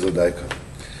Rabeinu zodaika.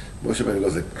 Moshe Rabeinu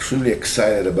was extremely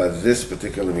excited about this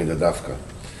particular midah dafka.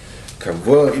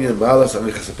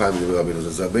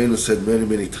 Rabeinu said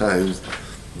many times,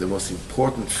 the most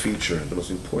important feature, the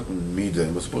most important midah,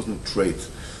 the most important trait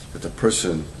that a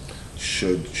person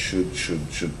should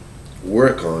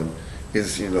work on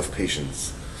is of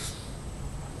patience,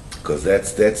 because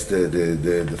that's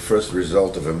the first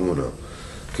result of emunah.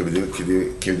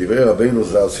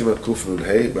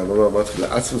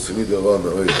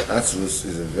 Atzmus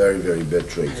is a very, very bad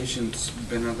trait. Patience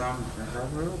ben adam,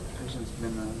 patience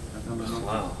ben adam.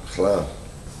 Chlal.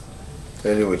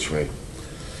 Any which way.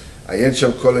 Ayen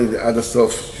Sham Kolei Ad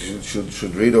Sof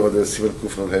should read over the Siman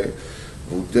Kuf Nun Hey.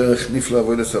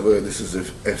 This is a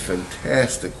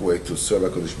fantastic way to serve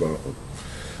HaKadosh Baruch Hu.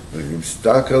 And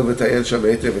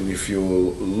if you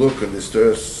look in this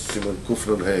Siman Kuf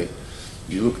Nun Hey,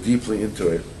 you look deeply into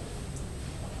it,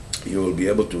 you will be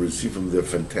able to receive from their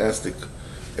fantastic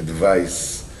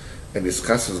advice, and his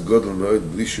chasas godel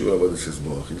me'od bli shiur avodas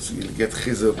Baruch. You'll get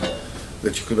chizuk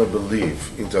that you cannot believe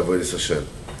into avodas Hashem.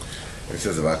 It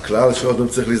says, the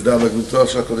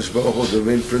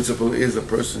main principle is a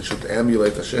person should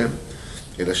emulate Hashem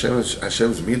in Hashem's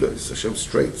midos, Hashem's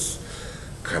traits.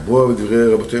 As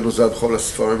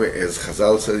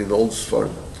Chazal said in old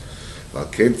Sfarim.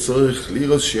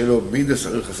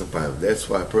 That's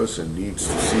why a person needs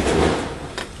to see to it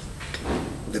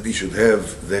that he should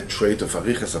have that trait of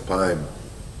arichas apayim,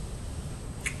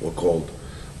 or called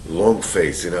long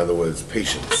face, in other words,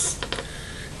 patience.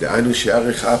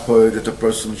 That a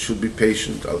person should be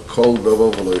patient. A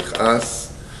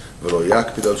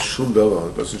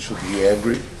person should be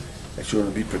angry. And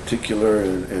shouldn't be particular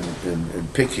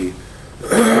and picky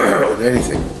on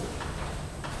anything.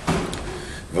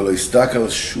 And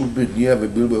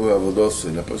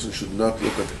a person should not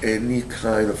look at any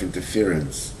kind of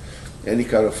interference, any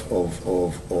kind of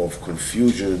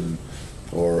confusion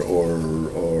or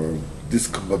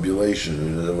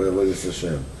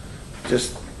discombobulation.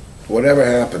 Just whatever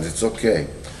happens, it's okay.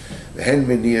 The hand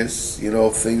menias,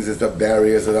 things that are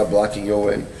barriers that are blocking your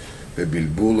way. The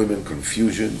bilbulim and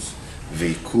confusions,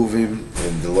 the ikuvim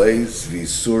and delays, the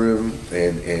isurim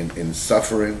and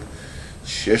suffering.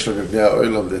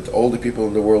 That all the people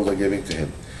in the world are giving to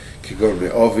him.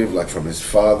 Like from his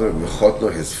father,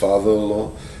 his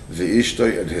father-in-law, the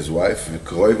ishtoi and his wife, the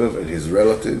kroivav and his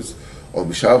relatives, or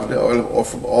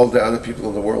from all the other people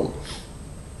in the world.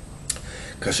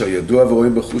 As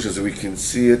we can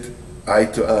see it eye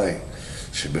to eye.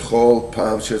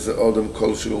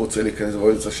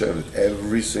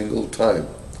 Every single time.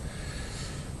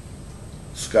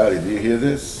 Scotty, do you hear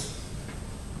this?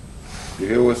 You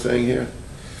hear what we're saying here?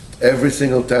 Every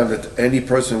single time that any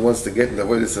person wants to get in the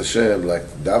Avodas Hashem, like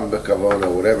Daven B'Kavona,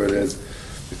 whatever it is,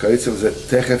 because it says that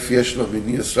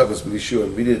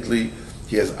immediately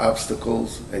he has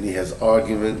obstacles and he has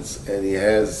arguments and he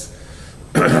has.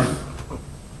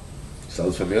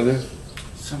 Sounds familiar?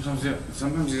 Sometimes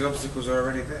these obstacles are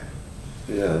already there.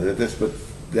 Yeah, but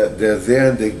they're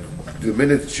there, and the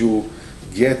minute you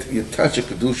touch a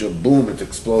kedusha, boom, it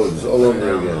explodes all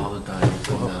over again. All the time.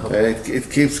 And it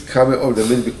keeps coming over.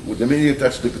 The minute you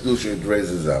touch the kedusha, it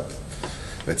raises up.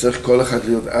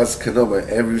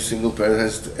 Every single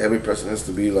person every person has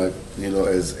to be like,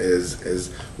 as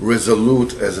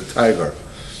resolute as a tiger.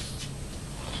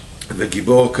 The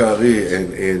gibor kari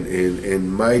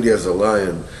and mighty as a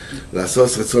lion,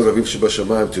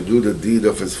 to do the deed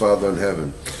of his Father in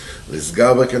heaven. To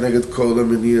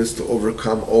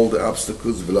overcome all the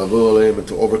obstacles and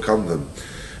to overcome them.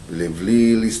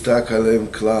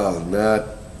 Not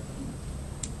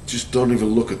just don't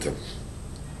even look at them.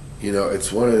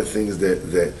 It's one of the things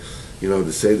that they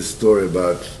say the story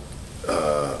about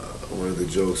one of the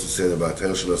jokes said about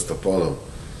Hilchos Tapolo.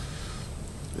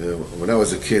 When I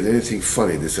was a kid, anything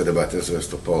funny they said about Hilchos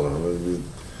Tapolo.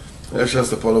 Hilchos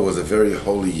Tapolo was a very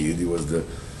holy Yid. He was the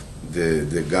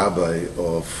Gabbai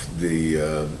of the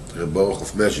Rebbe Nosson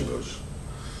of Breslev.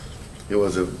 He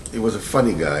was a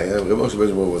funny guy. Rebbe Nosson of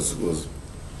Breslev was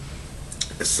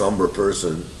a somber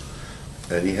person,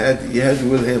 and he had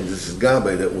with him this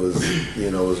Gabbai that was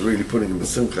was really putting him in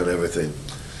simcha and everything.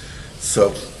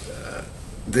 So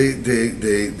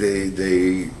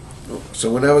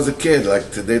So when I was a kid,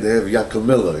 like today they have Yankel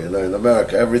Miller, in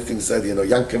America, everything said,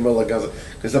 Yankel Miller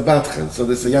is a batchen. So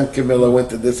this Yankel Miller went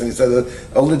to this and he said that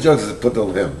all the jokes they put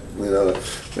on him. When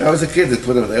I was a kid, they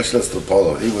put on Hilchos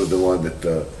Tapolo. He was the one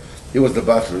that, he was the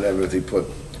batchen and everything put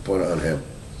on him.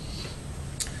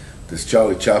 This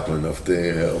Charlie Chaplin of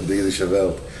the Yiddish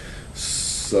Welt.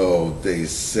 So they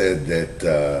said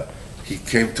that he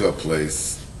came to a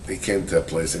place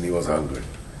and he was hungry.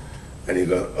 And he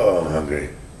goes, oh, I'm hungry.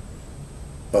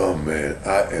 Oh man,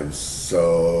 I am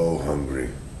so hungry.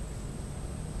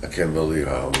 I can't believe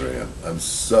how hungry I am. I'm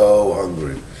so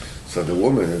hungry. So the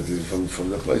woman from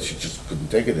the place, she just couldn't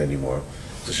take it anymore.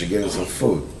 So she gave him some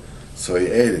food. So he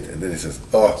ate it, and then he says,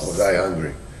 oh, was I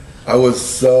hungry? I was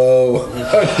so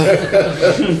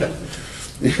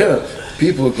hungry.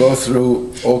 People go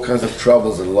through all kinds of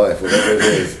troubles in life, whatever it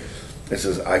is. He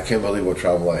says, I can't believe what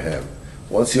trouble I have.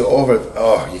 Once you're over it,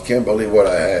 oh, you can't believe what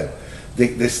I had.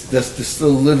 They're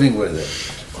still living with it.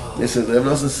 They said, Rebbe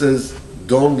Nosson says,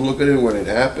 don't look at it when it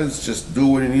happens. Just do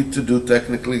what you need to do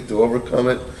technically to overcome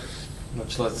it.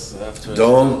 Much less after.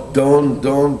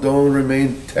 Don't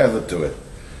remain tethered to it.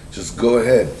 Just go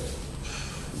ahead.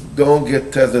 Don't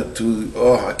get tethered to.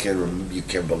 Oh, you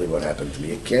can't believe what happened to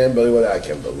me. I can't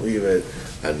believe it.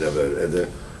 I never.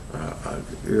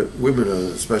 Women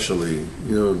are especially,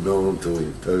 known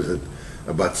to tell us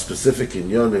about specific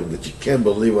inyanim that you can't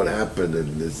believe what happened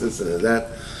and this and that.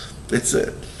 It's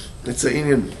a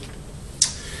inyan.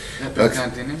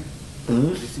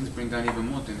 These things bring down even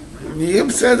more, don't it? Yeah,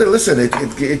 בסדר, listen,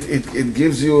 it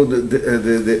gives you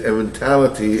the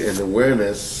mentality and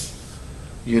awareness,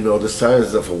 the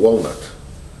size of a walnut.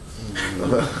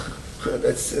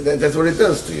 That's what it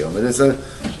does to you. I mean,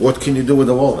 what can you do with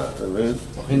a walnut? I mean,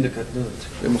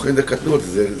 מוחין דקטנות,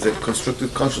 זה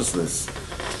constructed consciousness.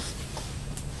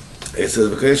 It says,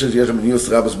 בקשר שיש מניוס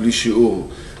רבס בלי שיעור,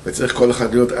 וצריך כל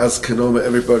אחד להיות as haskomo,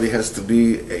 everybody has to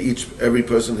be, every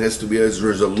person has to be as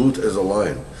resolute as a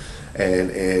lion,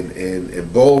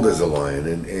 and bold as a lion,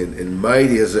 and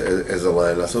mighty as a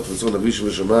lion, לעשות רצון אביו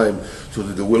בשמיים, to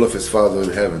do the will of his Father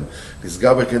in heaven.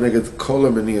 נסגבר כנגד כל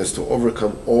המניוס, to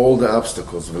overcome all the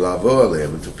obstacles, ולעבור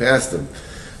עליהם, and to pass them.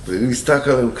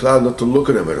 ולהסתכל עליהם כלל, not to look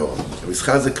at them at all.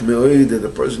 וחזק מאוד, and the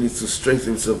person needs to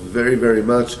strengthen himself very, very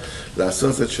much,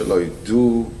 לעשות את שלו,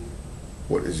 do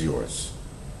what is yours.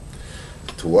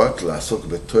 To what? לעסוק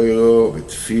בתוירו,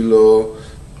 בתפילו,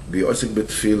 בעוסק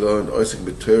בתפילו, and עוסק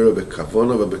בתוירו,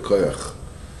 בכוונה ובכוח.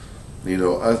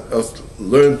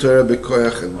 Learn Torah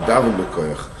בכוח and daven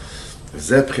בכוח.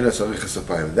 זה בחינת הליכוס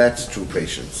אפיים. That's true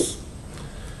patience.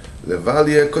 לבל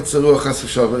יהיה קוצר רוח חס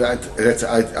ושלום. I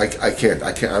can't.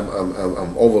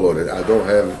 I'm overloaded. I don't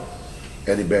have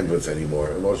any bandwidth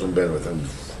anymore. Emotional bandwidth.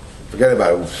 Forget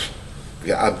about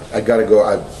it. I gotta go.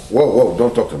 Whoa,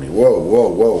 don't talk to me.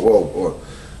 Whoa.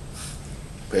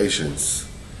 Patience.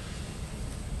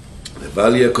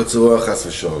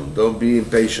 Don't be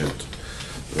impatient.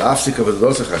 To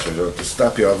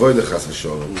stop your avoid חס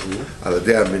ושלום. על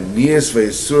ידי המניעס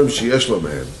והייסורים שיש לו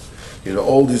מהם.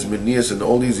 All these menias and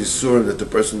all these isurim that the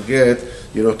person get,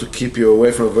 to keep you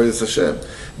away from avodas Hashem,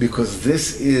 because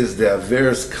this is the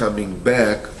averes coming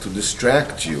back to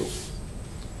distract you.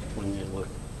 When you look.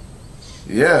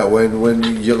 Yeah,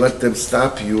 when you let them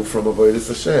stop you from avodas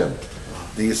Hashem.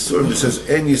 The isurim, it says,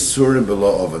 "En isurim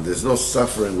below oven." There's no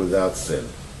suffering without sin,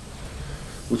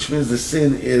 which means the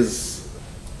sin is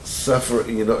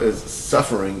suffering.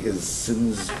 Suffering is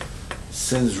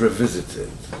sins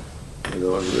revisited. And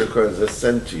records are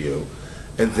sent to you,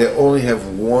 and they only have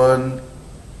one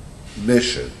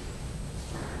mission: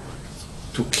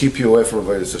 to keep you away from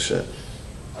avodas Hashem.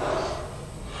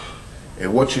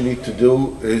 And what you need to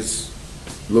do is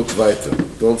look vital.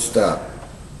 Don't stop.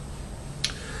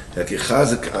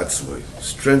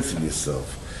 Strengthen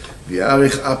yourself.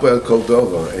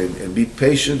 And be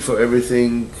patient for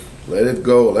everything. Let it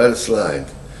go. Let it slide.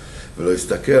 And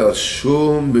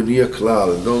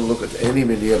don't look at any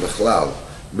meniya בכלל.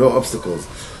 No obstacles.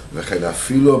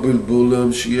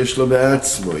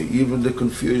 Even the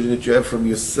confusion that you have from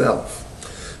yourself.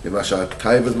 The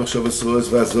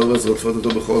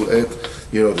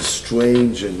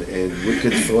strange and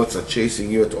wicked thoughts are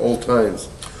chasing you at all times.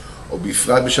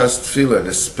 And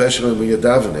especially when you're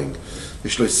davening.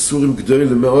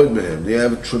 They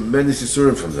have a tremendous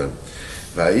isurim from them.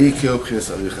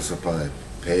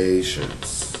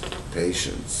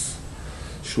 Patience.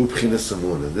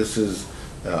 This is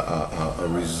a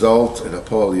result and a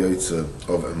pol yotze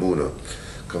of emuna.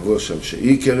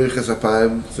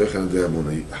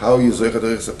 How you zoichet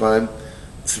richas apayim?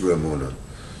 Through emuna.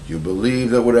 You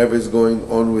believe that whatever is going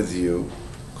on with you,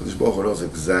 Kodesh Baruch Hu knows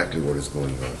exactly what is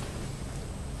going on.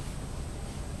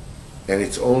 And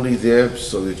it's only there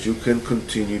so that you can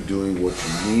continue doing what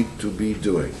you need to be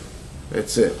doing.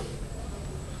 That's it.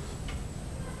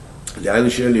 Should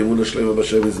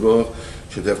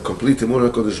have complete emunah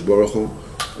Kodesh Baruch Hu,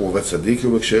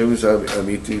 u'vatzadikim v'ksherim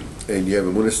amiti, and you have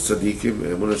emunah tzadikim,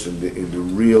 emunah in the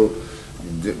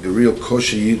real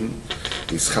kosher yidden,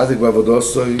 yischadik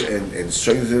b'avodosoi, and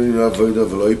strengthen in avodah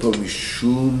v'lo yipol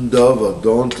mishum davar.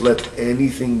 Don't let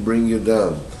anything bring you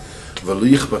down. V'lo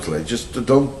yichbat lei. Just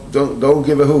don't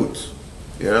give a hoot.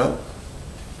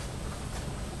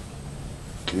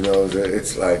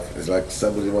 It's like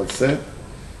somebody once said.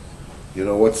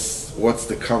 What's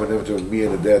the common denominator with me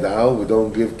and a dead owl? We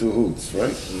don't give two hoots,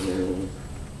 right?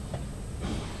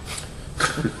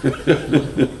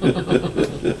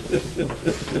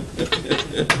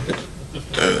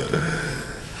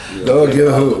 Don't give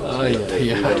a hoot.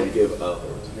 Don't give a hoot.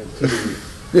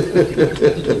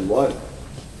 One.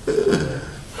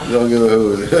 Don't give a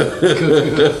hoot.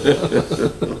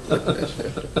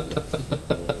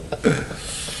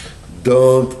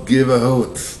 Don't give a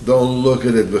hoot. Don't look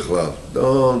at it, bichlal.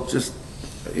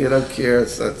 You don't care.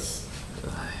 That's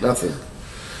nothing.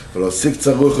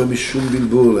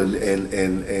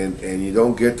 And you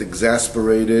don't get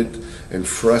exasperated and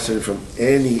frustrated from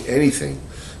anything.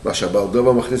 The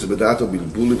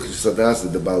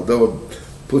Baldova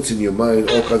puts in your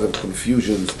mind all kinds of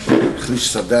confusions,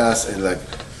 and like,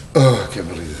 oh, I can't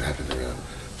believe this happened around.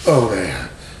 Oh man.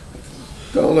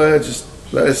 Don't let it, just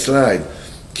Let it slide.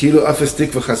 Kilo afes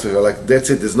tikva chas v'chol. Like, that's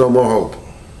it, there's no more hope.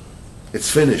 It's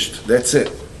finished, that's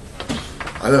it.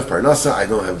 I don't have parnasa, I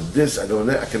don't have this, I don't have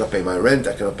that, I cannot pay my rent,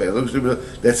 I cannot pay a luxury bill.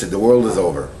 That's it, the world is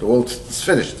over. The world is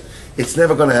finished. It's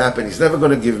never going to happen, he's never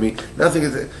going to give me, nothing,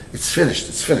 it's finished,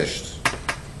 it's finished.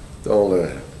 Don't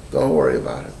worry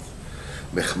about it.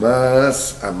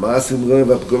 Because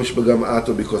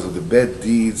of the bad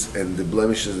deeds and the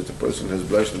blemishes that the person has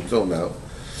blemished until now,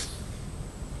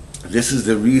 this is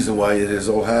the reason why it is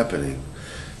all happening.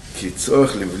 What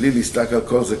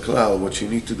you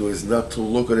need to do is not to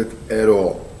look at it at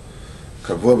all. As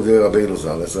Rebbe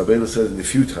Nosson said a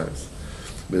few times,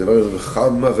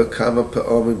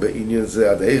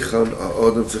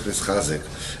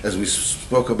 as we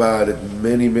spoke about it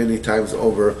many times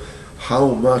over, how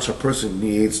much a person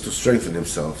needs to strengthen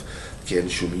himself.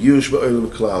 There's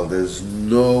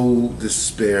no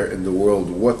despair in the world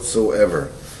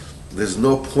whatsoever. There's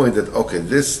no point that,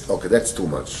 that's too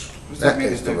much. That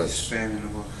is too much. Despair in the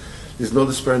world. There's no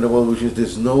despair in the world, which is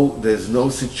there's no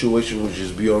situation which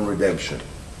is beyond redemption.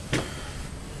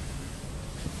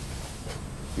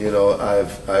 You know,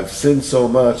 I've sinned so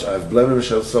much, I've blamed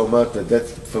myself so much that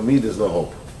for me there's no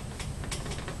hope.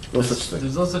 No such thing.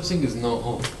 There's no such thing as no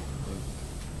hope.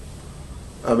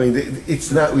 I mean, it's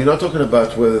not. We're not talking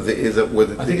about whether there is a.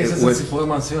 Whether I think it says in Sipurim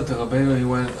Masiyot, Rabbeinu, he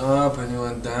went up and he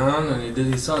went down and he did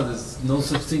his saw. There's no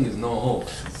such thing as no hope.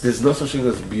 There's no such thing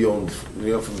as beyond,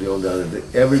 from beyond down.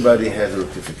 Everybody has a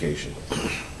rectification.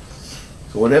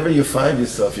 So whenever you find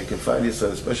yourself, you can find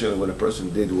yourself, especially when a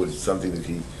person did something that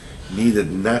he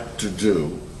needed not to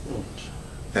do,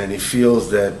 and he feels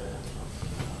that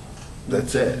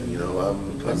that's it. You know,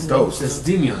 I'm toast. That's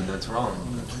dimion. That's wrong.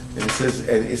 And he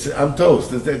says, I'm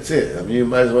toast. That's it. I mean, you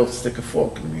might as well stick a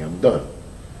fork in me. I'm done.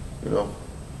 You know,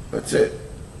 that's it.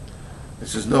 It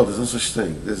says, no, there's no such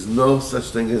thing. There's no such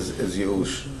thing as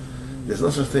Yehush. There's no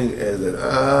such thing as that.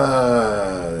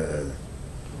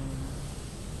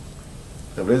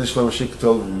 Rebbe Nachman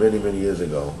told me many years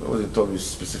ago. It wasn't told me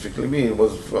specifically me. It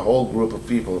was for a whole group of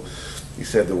people. He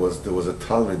said there was a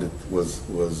Talmud that was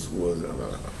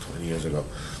about 20 years ago.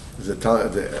 There's a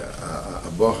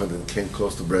Bocher that came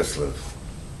close to Breslev.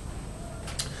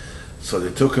 So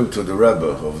they took him to the Rebbe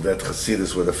of that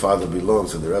Hasidus where the father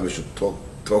belongs, and the Rebbe should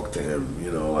talk to him,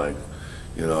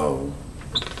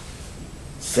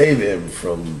 save him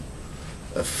from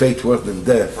a fate worse than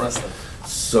death.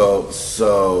 So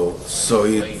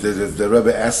the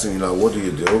Rebbe asked him, what do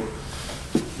you do?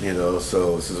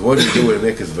 So he says, what do you do with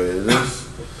Nekes Vayedus?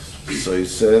 So he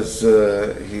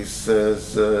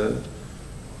says,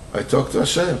 I talk to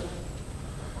Hashem.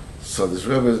 So this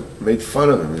Rebbe made fun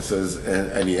of him. He says,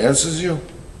 and he answers you?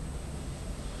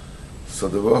 So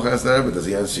the Baruch asked the Rebbe, does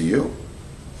he answer you?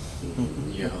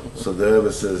 Yeah. So the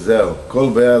Rebbe says, Zeh,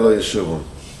 Kol Be'al Lo Yeshuvim.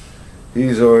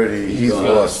 He's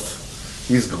lost.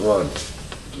 He's gone.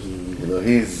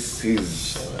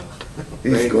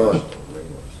 He's gone.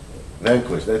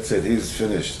 Vanquished, that's it, he's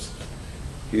finished.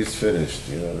 It's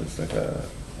like a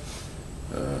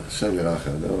Shem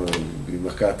Yerachel,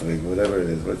 Makatrik, whatever it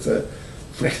is. What's that?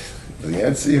 Does he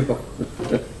answer you?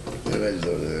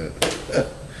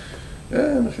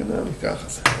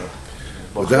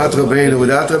 Without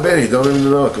Rabbeinu, you don't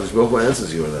even know because Baruch Hu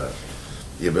answers you or not.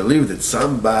 You believe that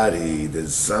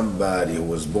there's somebody who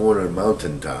was born on a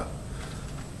mountaintop.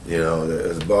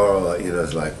 There's borrow.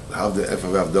 It's like how the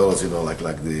 $5,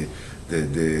 like the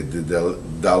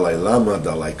Dalai Lama,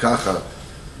 Dalai Kacha.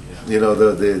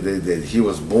 He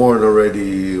was born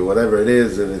already, whatever it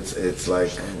is, and it's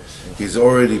like he's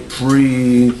already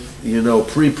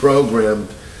pre-programmed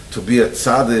to be a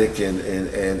tzaddik,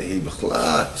 and he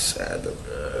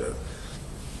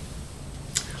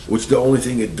which the only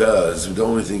thing it does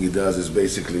is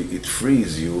basically it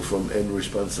frees you from any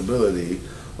responsibility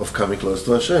of coming close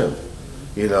to Hashem.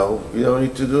 You don't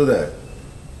need to do that.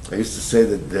 I used to say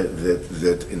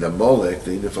that in Amalek,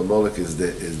 the Inif Amalek is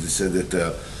they said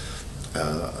that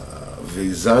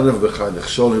V'izanav b'cha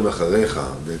nechsholim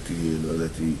acharecha, that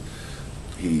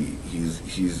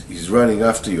he's running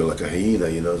after you like a hyena,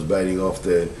 he's biting off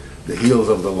the heels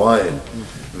of the lion.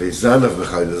 V'izanav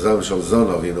b'cha, the zam shel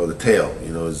zonov, the tail,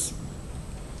 is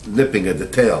nipping at the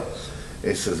tail.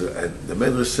 It says, and the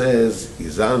Medrash says,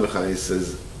 Yizan b'cha, he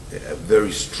says a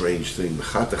very strange thing.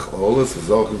 B'chatech olas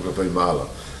v'zorkim k'pei mala,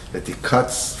 that he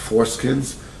cuts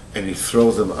foreskins and he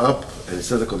throws them up, and he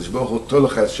says, "HaKadosh Baruch Hu,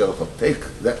 Tolach HaShelcha, take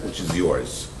that which is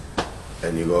yours."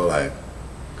 And you go like,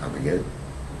 "Come again?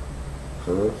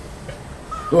 Huh?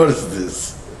 What is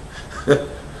this?"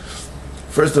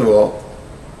 First of all,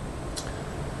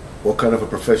 what kind of a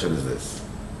profession is this?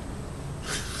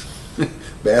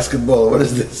 Basketball. What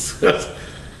is this?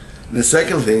 The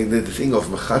second thing, the thing of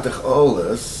Mechatech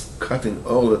Olas, cutting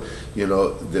Ola,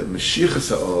 the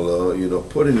Meshichas Ola,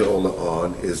 putting the Ola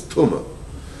on is Tumah.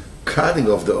 Cutting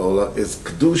of the Ola is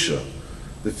Kedusha.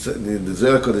 The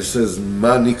Zohar Kodesh says,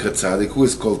 Man Nikra Tzadik, who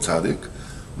is called Tzadik?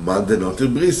 Man Denoter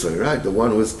Brisoi, right? The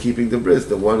one who is keeping the bris,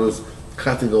 the one who is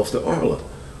cutting off the Orla.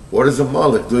 What is a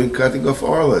Malek doing cutting off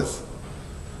Orlas?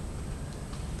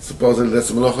 Supposedly that's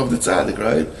the Malach of the Tzadik,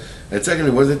 right? And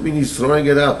secondly, what does it mean he's throwing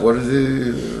it up? What is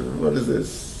it? What is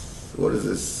this? What is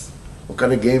this? What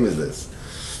kind of game is this?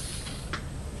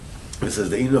 It says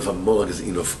the in of a Malek is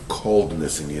in of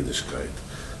coldness in Yiddishkeit.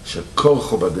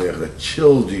 Shekorcho b'derech, that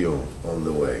chilled you on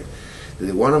the way.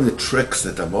 One of the tricks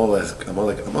that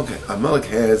Amalek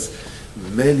has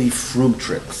many frum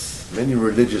tricks, many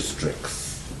religious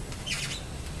tricks.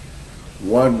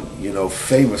 One,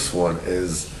 famous one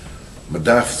is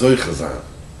Madaf Zoichazan.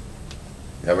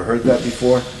 You ever heard that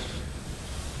before?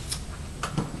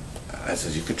 I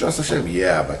says, you can trust Hashem.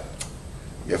 Yeah, but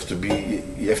you have to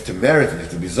merit it, you have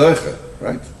to be Zoicha,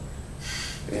 right?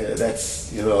 Yeah,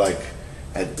 that's,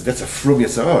 that's a frum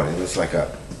Yitzhar, and it's like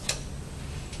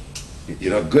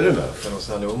you're not good enough.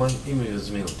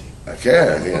 Okay,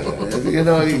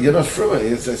 you're not frum.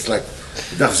 It's like,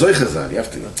 you have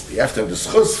to have the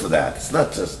schus for that. It's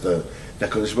not just the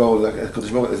Kodesh Baruch,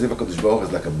 as if a Kodesh Baruch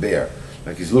is like a bear.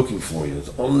 Like he's looking for you.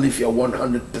 It's only if you're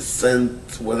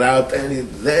 100% without any,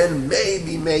 then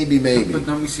maybe. But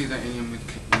don't we see that in with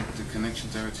the connection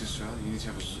to Eretz Israel? You need to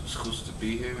have a schus to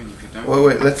be here, and if you don't.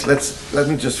 Wait. Let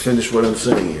me just finish what I'm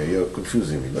saying here. You're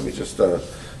confusing me. Let me just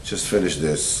finish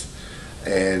this.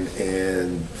 And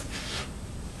in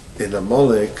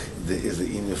Amalek there is the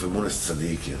inyan of Emunas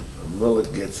Tzadikim.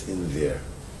 Amalek gets in there,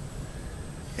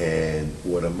 and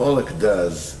what Amalek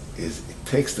does is it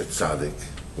takes the tzaddik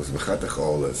with Mechatech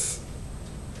Olas,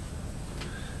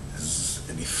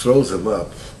 and he throws him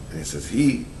up, and he says,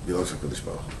 he belongs to HaKadosh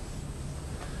Baruch Hu.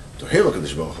 To him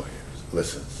HaKadosh Baruch Hu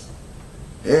listens.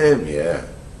 Him, yeah.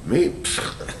 Me?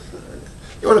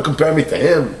 You want to compare me to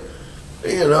him?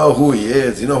 You know who he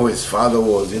is, you know who his father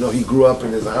was, he grew up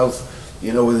in his house,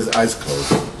 with his eyes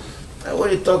closed. And what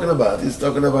are you talking about? He's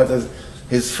talking about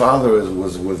his father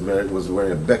was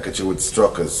wearing a beketcher with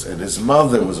struckers, and his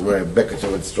mother was wearing a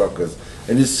beketcher with struckers,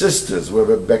 and his sisters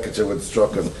were a beketcher with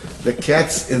struckers. The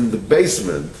cats in the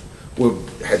basement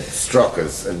had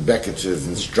struckers and beketchers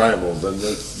and strimels and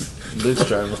Big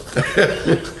strimel.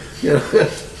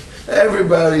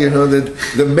 Everybody,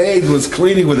 the maid was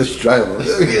cleaning with a strimel.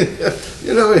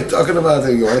 We're talking about,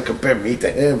 you want to compare me to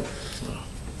him?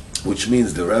 Which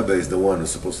means the Rebbe is the one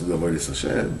who's supposed to do Avodas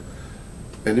Hashem.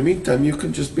 In the meantime, you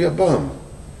can just be a bum.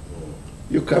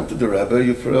 You come to the Rebbe,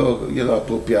 you throw, a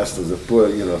couple piastres,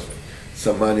 put,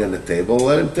 some money on the table,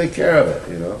 let him take care of it,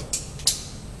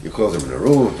 You close him in a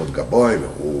room, put gaboim,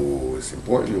 it's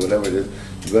important, whatever it is.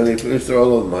 You're going to throw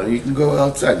all the money, you can go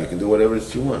outside, you can do whatever it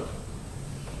is you want.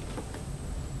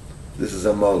 This is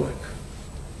a Amalek.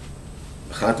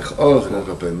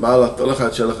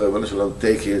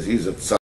 Take his, he's a